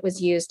way that it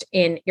was used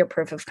in your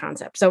proof of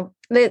concept. So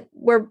that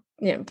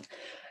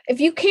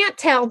if you can't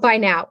tell by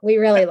now, we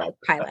really like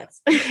pilots.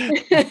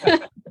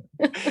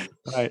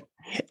 Right.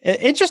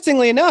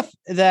 Interestingly enough,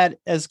 that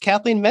as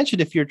Kathleen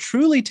mentioned, if you're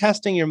truly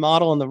testing your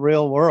model in the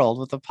real world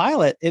with a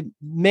pilot, it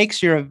makes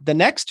the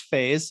next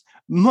phase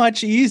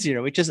much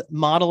easier, which is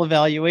model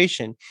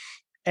evaluation.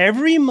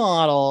 Every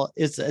model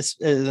is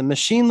a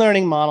machine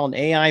learning model, an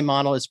AI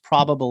model is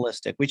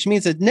probabilistic, which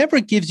means it never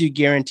gives you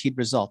guaranteed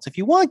results. If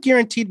you want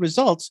guaranteed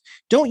results,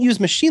 don't use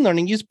machine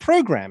learning, use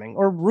programming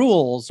or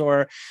rules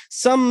or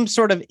some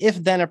sort of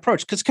if-then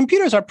approach, because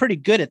computers are pretty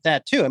good at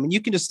that too. I mean, you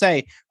can just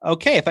say,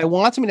 okay, if I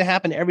want something to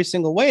happen every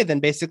single way, then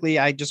basically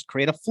I just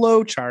create a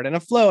flow chart and a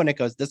flow, and it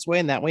goes this way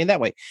and that way and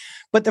that way.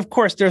 But of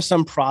course, there are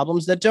some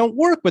problems that don't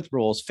work with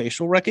rules.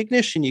 Facial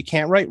recognition, you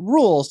can't write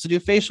rules to do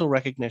facial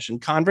recognition.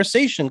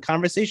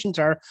 Conversations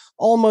are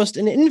almost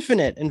an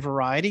infinite in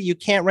variety. You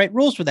can't write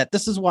rules for that.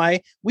 This is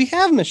why we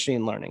have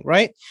machine learning,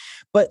 right?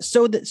 But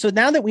so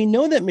now that we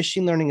know that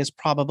machine learning is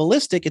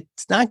probabilistic,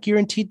 it's not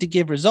guaranteed to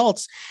give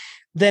results.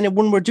 Then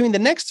when we're doing the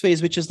next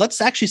phase, which is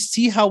let's actually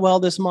see how well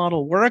this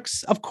model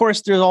works. Of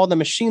course, there's all the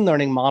machine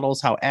learning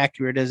models. How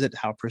accurate is it?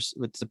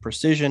 What's the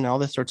precision? All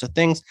this sorts of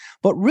things.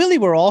 But really,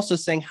 we're also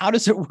saying, how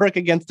does it work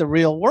against the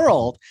real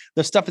world?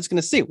 The stuff it's going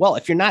to see. Well,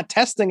 if you're not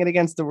testing it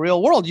against the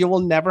real world, you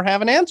will never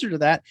have an answer to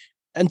that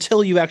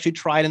until you actually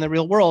try it in the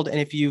real world. And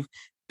if you've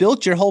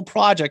built your whole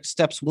project,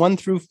 steps 1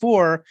 through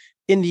 4,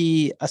 in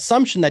the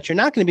assumption that you're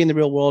not going to be in the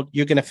real world,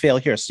 you're going to fail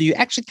here. So you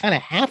actually kind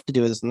of have to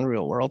do this in the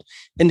real world.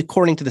 And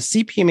according to the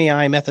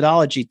CPMAI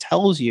methodology,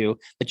 tells you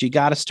that you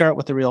got to start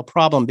with the real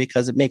problem,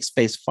 because it makes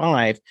phase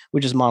 5,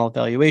 which is model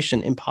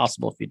evaluation,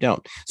 impossible if you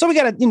don't. So we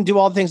got to do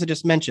all the things I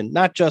just mentioned,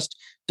 not just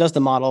does the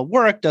model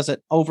work, does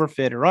it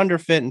overfit or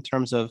underfit in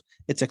terms of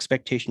its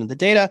expectation of the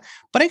data,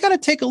 but I got to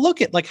take a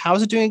look at how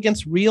is it doing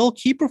against real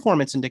key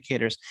performance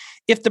indicators.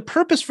 If the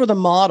purpose for the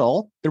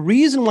model, the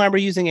reason why we're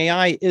using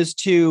AI is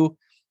to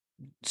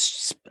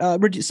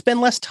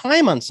spend less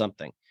time on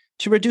something,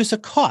 to reduce a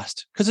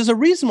cost, because there's a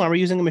reason why we're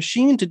using a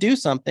machine to do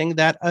something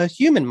that a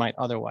human might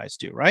otherwise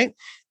do, right?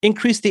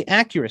 Increase the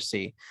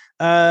accuracy,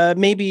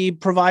 maybe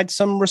provide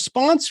some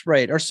response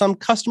rate or some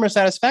customer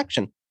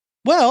satisfaction.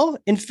 Well,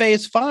 in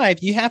phase 5,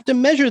 you have to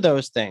measure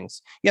those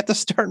things. You have to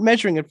start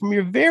measuring it from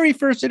your very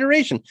first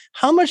iteration.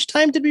 How much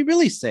time did we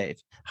really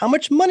save? How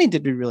much money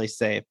did we really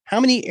save?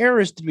 How many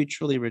errors did we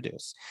truly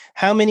reduce?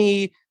 How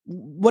many,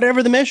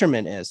 whatever the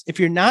measurement is. If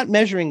you're not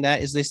measuring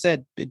that, as they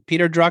said,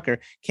 Peter Drucker,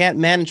 can't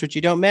manage what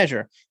you don't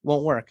measure, it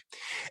won't work.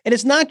 And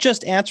it's not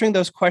just answering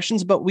those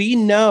questions, but we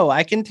know,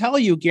 I can tell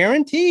you,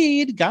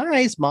 guaranteed,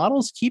 guys,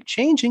 models keep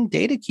changing,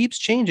 data keeps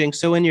changing.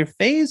 So in your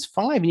phase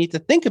 5, you need to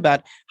think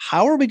about,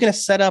 how are we going to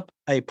set up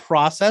a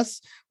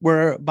process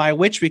by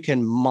which we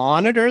can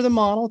monitor the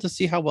model to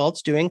see how well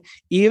it's doing,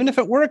 even if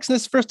it works in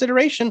this first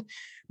iteration.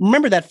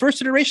 Remember, that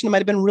first iteration might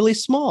have been really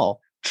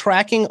small,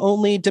 tracking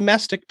only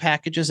domestic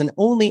packages and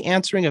only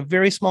answering a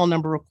very small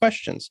number of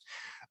questions.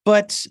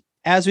 But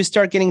as we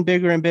start getting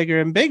bigger and bigger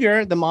and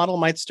bigger, the model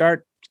might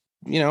start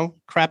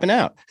crapping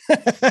out,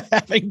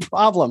 having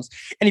problems.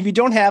 And if you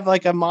don't have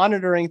like a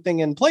monitoring thing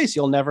in place,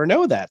 you'll never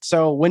know that.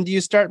 So when do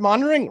you start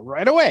monitoring?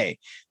 Right away.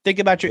 Think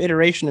about your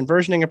iteration and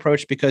versioning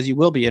approach, because you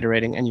will be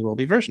iterating and you will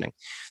be versioning.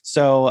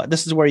 So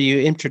this is where you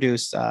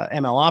introduce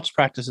ML ops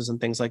practices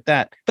and things like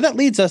that. But that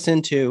leads us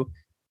into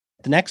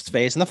the next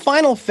phase and the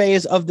final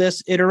phase of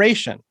this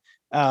iteration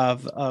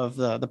of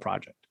the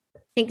project.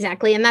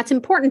 Exactly. And that's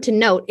important to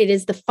note. It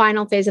is the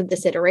final phase of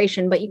this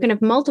iteration, but you can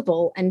have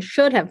multiple and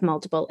should have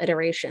multiple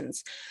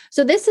iterations.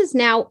 So this is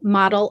now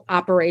model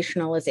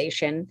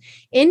operationalization.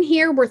 In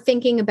here, we're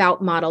thinking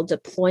about model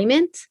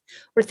deployment,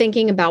 we're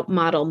thinking about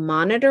model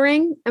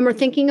monitoring, and we're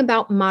thinking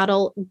about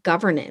model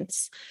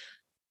governance.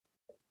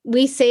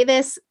 We say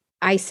this,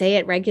 I say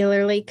it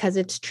regularly because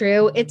it's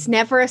true. It's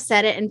never a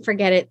set it and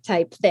forget it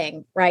type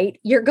thing, right?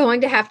 You're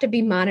going to have to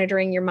be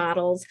monitoring your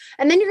models,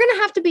 and then you're going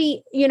to have to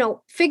be,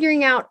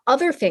 figuring out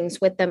other things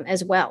with them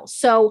as well.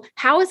 So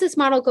how is this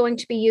model going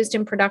to be used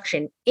in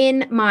production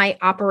in my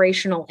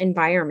operational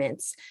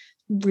environments?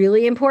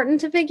 Really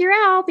important to figure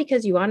out,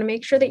 because you want to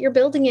make sure that you're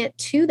building it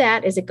to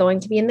that. Is it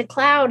going to be in the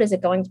cloud? Is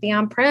it going to be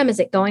on-prem?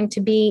 Is it going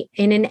to be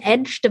in an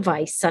edge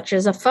device, such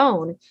as a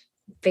phone?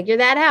 Figure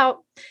that out.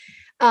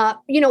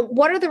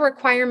 What are the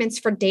requirements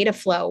for data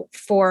flow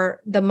for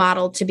the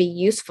model to be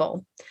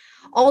useful?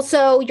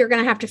 Also, you're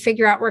going to have to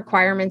figure out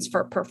requirements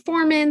for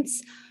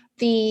performance,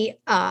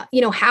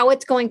 how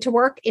it's going to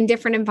work in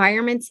different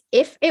environments.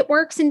 If it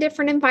works in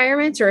different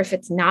environments, or if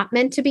it's not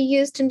meant to be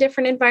used in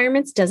different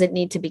environments, does it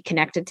need to be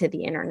connected to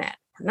the internet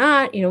or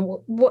not?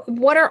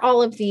 What are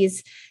all of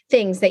these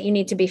things that you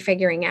need to be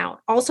figuring out?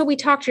 Also,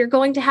 you're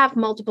going to have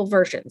multiple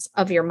versions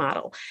of your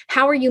model.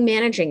 How are you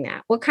managing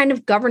that? What kind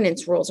of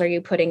governance rules are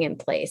you putting in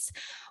place?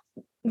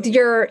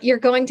 You're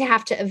going to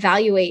have to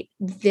evaluate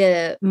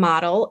the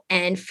model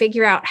and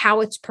figure out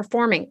how it's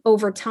performing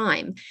over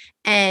time,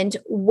 and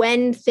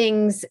when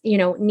things,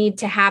 need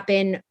to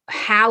happen,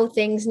 how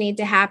things need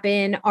to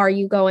happen. Are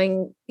you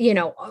going,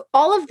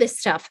 all of this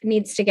stuff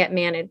needs to get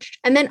managed.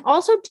 And then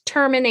also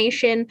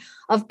determination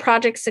of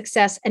project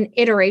success and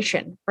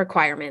iteration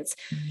requirements,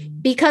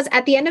 because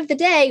at the end of the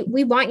day,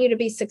 we want you to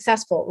be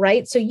successful,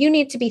 right? So you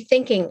need to be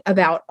thinking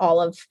about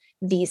all of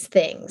these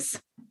things.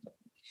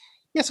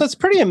 Yeah, so it's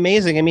pretty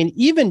amazing. I mean,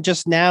 even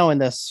just now in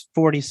this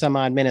 40 some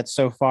odd minutes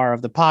so far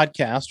of the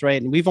podcast, right?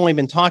 And we've only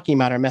been talking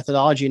about our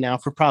methodology now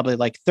for probably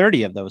like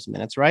 30 of those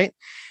minutes, right?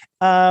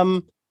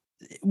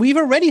 We've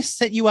already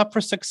set you up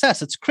for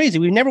success. It's crazy.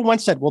 We've never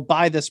once said, well,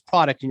 buy this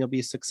product and you'll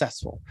be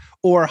successful,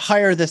 or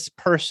hire this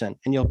person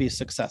and you'll be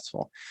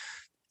successful.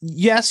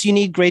 Yes, you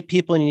need great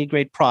people and you need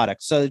great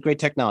products. So great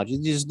technology.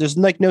 There's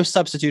like no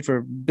substitute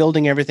for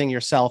building everything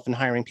yourself and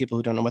hiring people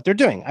who don't know what they're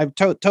doing. I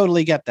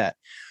totally get that.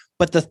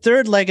 But the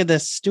third leg of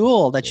this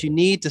stool that you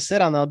need to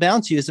sit on that'll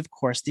balance you is, of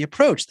course, the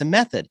approach, the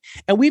method.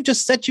 And we've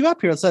just set you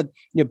up here and said,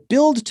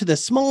 build to the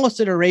smallest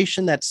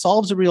iteration that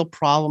solves a real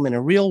problem in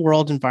a real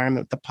world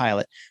environment with the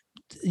pilot.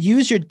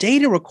 Use your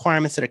data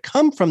requirements that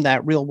come from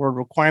that real world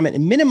requirement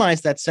and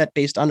minimize that set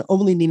based on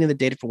only needing the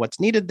data for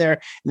what's needed there,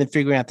 and then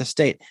figuring out the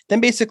state.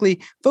 Then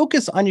basically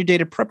focus on your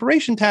data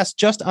preparation tasks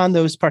just on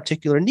those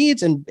particular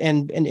needs, and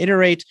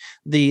iterate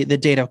the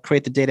data,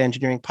 create the data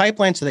engineering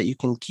pipeline so that you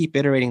can keep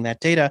iterating that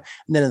data.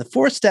 And then in the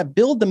fourth step,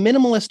 build the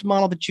minimalist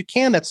model that you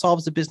can that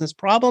solves the business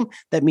problem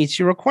that meets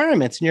your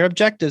requirements and your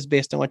objectives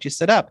based on what you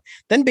set up.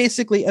 Then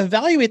basically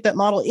evaluate that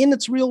model in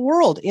its real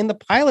world, in the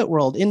pilot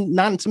world,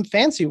 not in some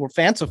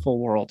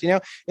fanciful world,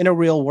 in a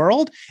real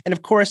world. And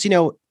of course,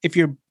 if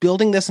you're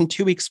building this in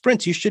 2-week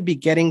sprints, you should be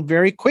getting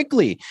very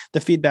quickly the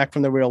feedback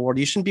from the real world.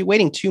 You shouldn't be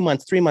waiting 2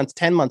 months, 3 months,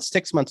 10 months,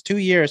 6 months, 2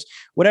 years,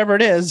 whatever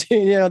it is,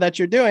 that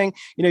you're doing.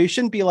 You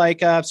shouldn't be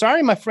like,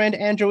 sorry, my friend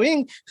Andrew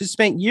Ng, who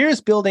spent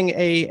years building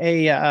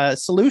a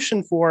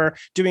solution for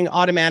doing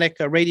automatic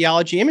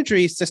radiology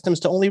imagery systems,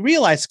 to only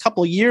realize a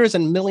couple of years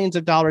and millions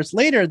of dollars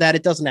later that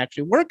it doesn't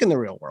actually work in the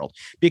real world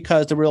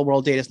because the real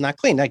world data is not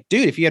clean. Like,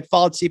 dude, if you had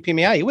followed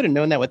CPMI, you would have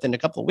known that within a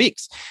couple of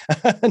weeks,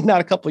 not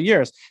a couple of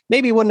years.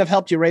 Maybe it wouldn't have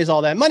helped you raise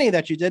all that money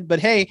that you did, but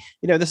hey,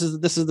 this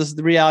is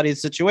the reality of the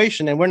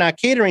situation. And we're not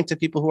catering to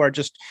people who are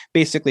just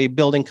basically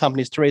building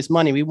companies to raise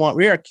money.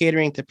 We are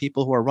catering to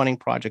people who are running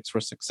projects for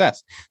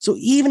success. So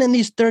even in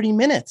these 30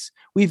 minutes,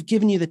 we've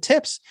given you the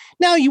tips.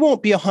 Now you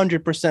won't be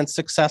 100%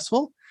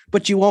 successful,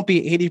 but you won't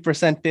be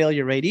 80%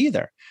 failure rate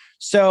either.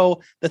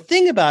 So the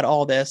thing about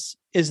all this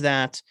is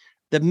that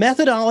the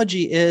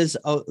methodology is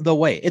the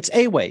way. It's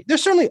a way.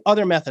 There's certainly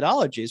other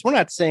methodologies. We're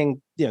not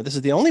saying, this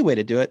is the only way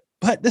to do it,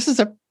 but this is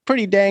a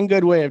pretty dang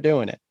good way of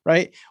doing it,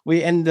 right?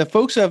 And the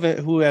folks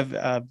who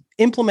have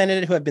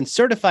implemented it, who have been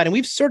certified, and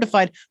we've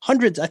certified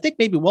hundreds, I think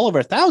maybe well over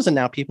 1,000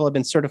 now people have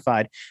been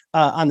certified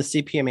on the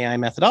CPMAI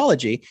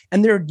methodology,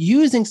 and they're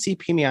using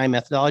CPMAI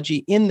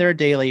methodology in their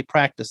daily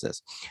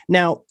practices.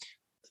 Now,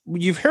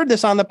 you've heard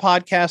this on the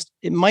podcast.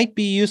 It might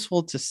be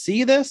useful to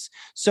see this.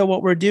 So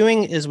what we're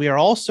doing is we are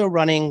also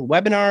running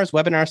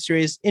webinar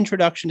series,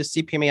 Introduction to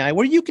CPM AI,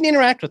 where you can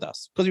interact with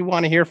us because we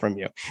want to hear from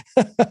you.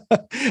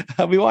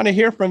 We want to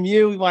hear from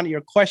you. We want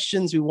your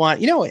questions. We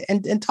want,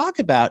 and talk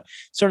about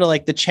sort of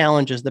like the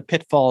challenges, the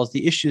pitfalls,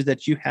 the issues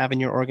that you have in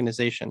your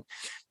organization.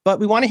 But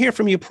we want to hear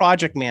from you,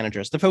 project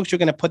managers, the folks who are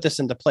going to put this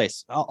into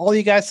place. All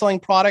you guys selling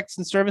products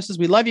and services,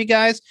 we love you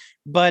guys,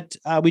 but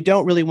we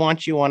don't really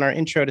want you on our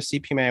Intro to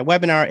CPM AI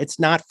webinar. It's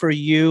not for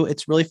you.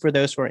 It's really for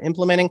those who are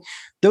implementing.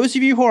 Those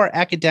of you who are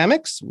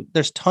academics,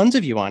 there's tons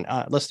of you on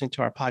listening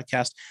to our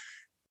podcast.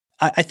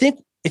 I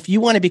think if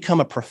you want to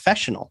become a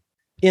professional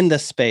in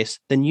this space,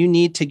 then you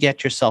need to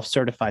get yourself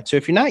certified. So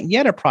if you're not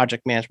yet a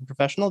project management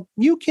professional,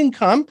 you can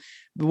come.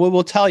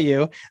 We'll tell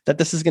you that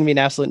this is going to be an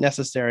absolute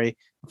necessary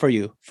for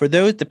you. For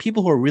the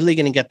people who are really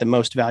going to get the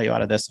most value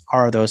out of this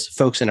are those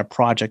folks in a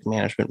project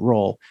management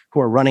role who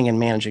are running and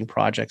managing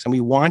projects. And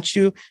we want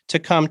you to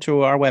come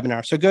to our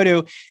webinar. So go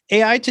to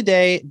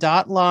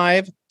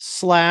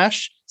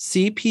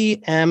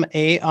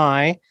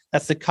aitoday.live/CPMAI.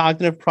 That's the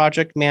Cognitive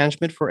Project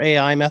Management for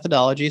AI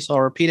methodology. So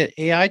I'll repeat it,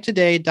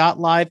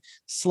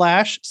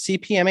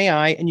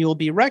 aitoday.live/CPMAI, and you will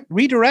be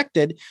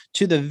redirected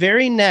to the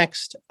very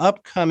next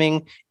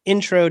upcoming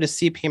Intro to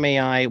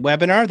CPMAI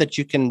webinar that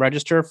you can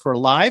register for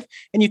live,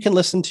 and you can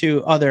listen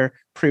to other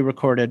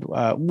pre-recorded,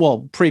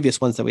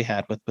 previous ones that we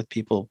had with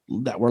people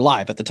that were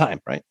live at the time,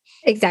 right?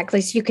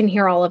 Exactly. So you can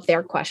hear all of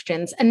their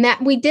questions. And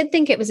that we did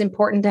think it was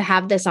important to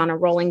have this on a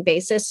rolling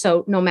basis.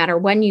 So no matter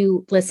when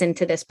you listen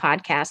to this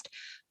podcast,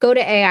 go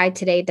to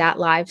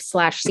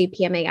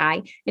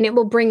aitoday.live/CPMAI, and it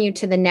will bring you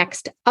to the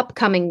next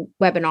upcoming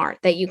webinar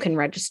that you can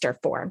register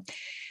for.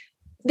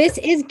 This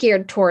is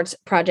geared towards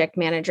project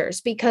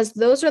managers because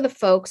those are the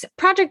folks,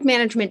 project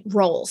management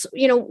roles,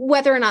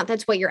 whether or not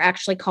that's what you're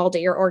actually called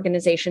at your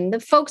organization,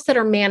 the folks that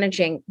are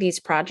managing these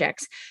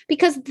projects,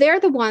 because they're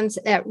the ones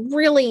that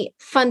really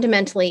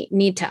fundamentally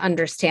need to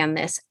understand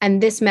this.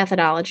 And this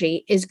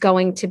methodology is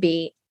going to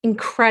be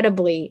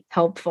incredibly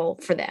helpful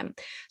for them.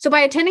 So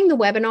by attending the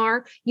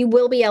webinar, you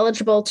will be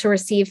eligible to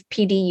receive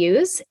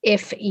PDUs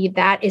if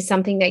that is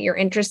something that you're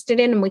interested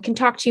in. And we can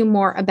talk to you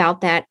more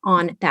about that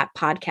on that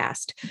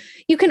podcast.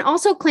 You can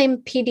also claim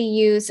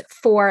PDUs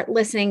for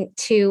listening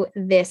to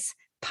this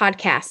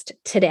podcast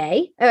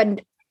today.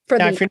 And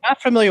if you're not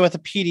familiar with a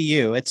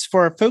PDU, it's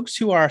for folks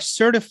who are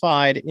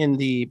certified in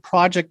the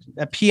project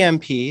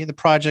PMP, the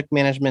project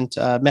management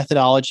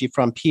methodology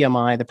from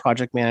PMI, the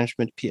project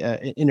management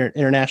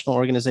international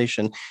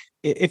organization.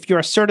 If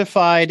you're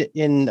certified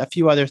in a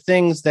few other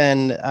things,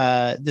 then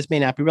this may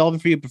not be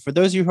relevant for you. But for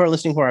those of you who are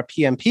listening who are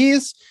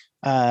PMPs,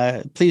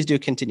 please do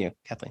continue,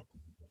 Kathleen.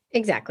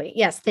 Exactly.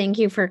 Yes. Thank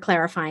you for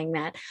clarifying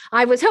that.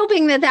 I was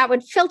hoping that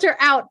would filter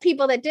out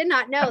people that did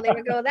not know. They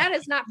would go, that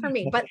is not for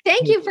me. But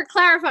thank you for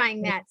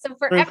clarifying that. So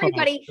for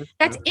everybody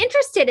that's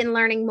interested in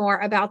learning more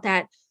about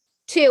that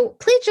too,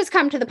 please just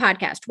come to the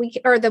podcast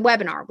or the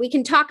webinar. We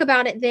can talk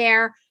about it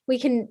there. We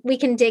can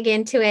dig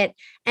into it,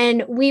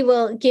 and we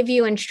will give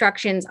you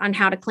instructions on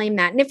how to claim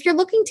that. And if you're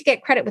looking to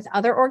get credit with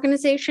other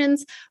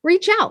organizations,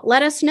 reach out,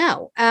 let us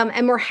know.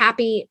 And we're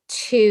happy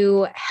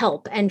to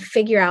help and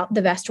figure out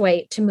the best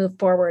way to move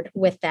forward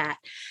with that.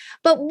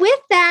 But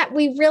with that,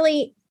 we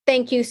really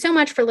thank you so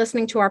much for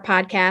listening to our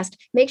podcast.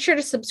 Make sure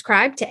to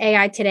subscribe to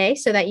AI Today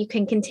so that you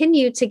can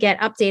continue to get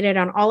updated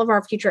on all of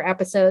our future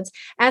episodes.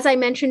 As I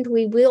mentioned,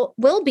 we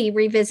will be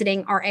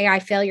revisiting our AI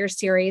failure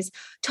series,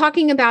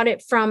 talking about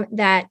it from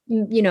that,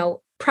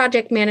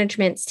 project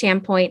management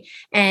standpoint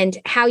and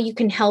how you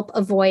can help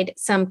avoid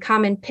some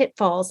common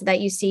pitfalls that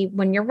you see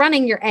when you're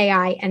running your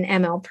AI and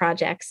ML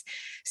projects.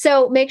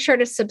 So make sure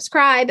to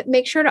subscribe.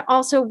 Make sure to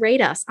also rate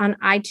us on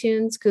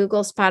iTunes,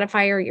 Google,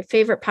 Spotify, or your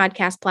favorite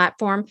podcast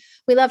platform.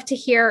 We love to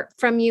hear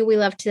from you. We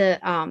love to,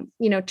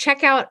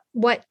 check out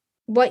what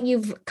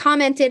you've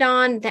commented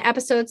on, the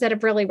episodes that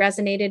have really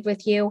resonated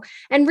with you,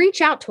 and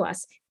reach out to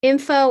us,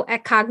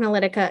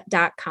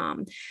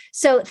 info@cognilytica.com.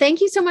 So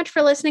thank you so much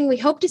for listening. We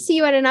hope to see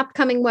you at an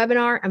upcoming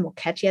webinar, and we'll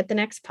catch you at the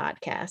next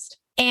podcast.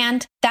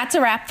 And that's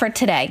a wrap for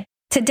today.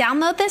 To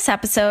download this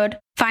episode,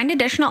 find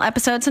additional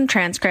episodes and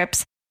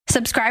transcripts,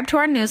 subscribe to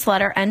our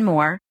newsletter, and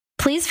more,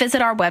 please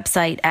visit our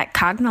website at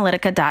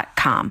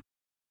cognilytica.com.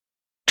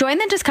 Join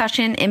the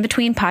discussion in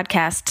between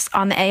podcasts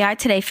on the AI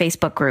Today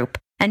Facebook group,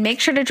 and make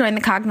sure to join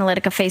the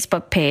Cognilytica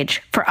Facebook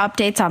page for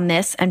updates on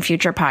this and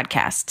future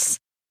podcasts.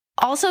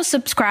 Also,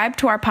 subscribe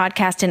to our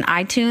podcast in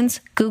iTunes,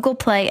 Google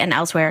Play, and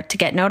elsewhere to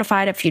get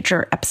notified of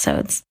future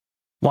episodes.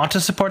 Want to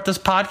support this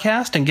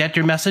podcast and get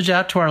your message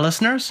out to our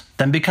listeners?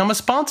 Then become a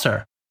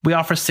sponsor. We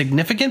offer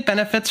significant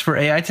benefits for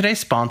AI Today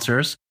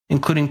sponsors,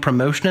 including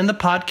promotion in the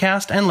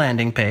podcast and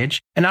landing page,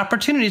 and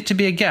opportunities to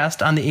be a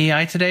guest on the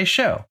AI Today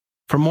show.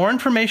 For more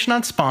information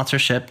on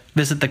sponsorship,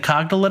 visit the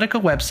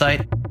Cognilytica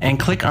website and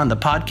click on the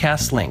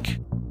podcast link.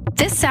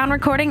 This sound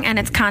recording and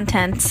its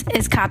contents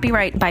is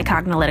copyright by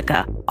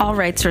Cognilytica, all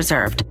rights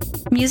reserved.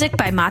 Music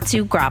by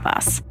Matsu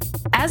Gravas.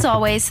 As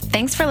always,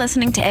 thanks for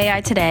listening to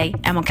AI Today,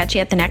 and we'll catch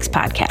you at the next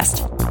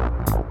podcast.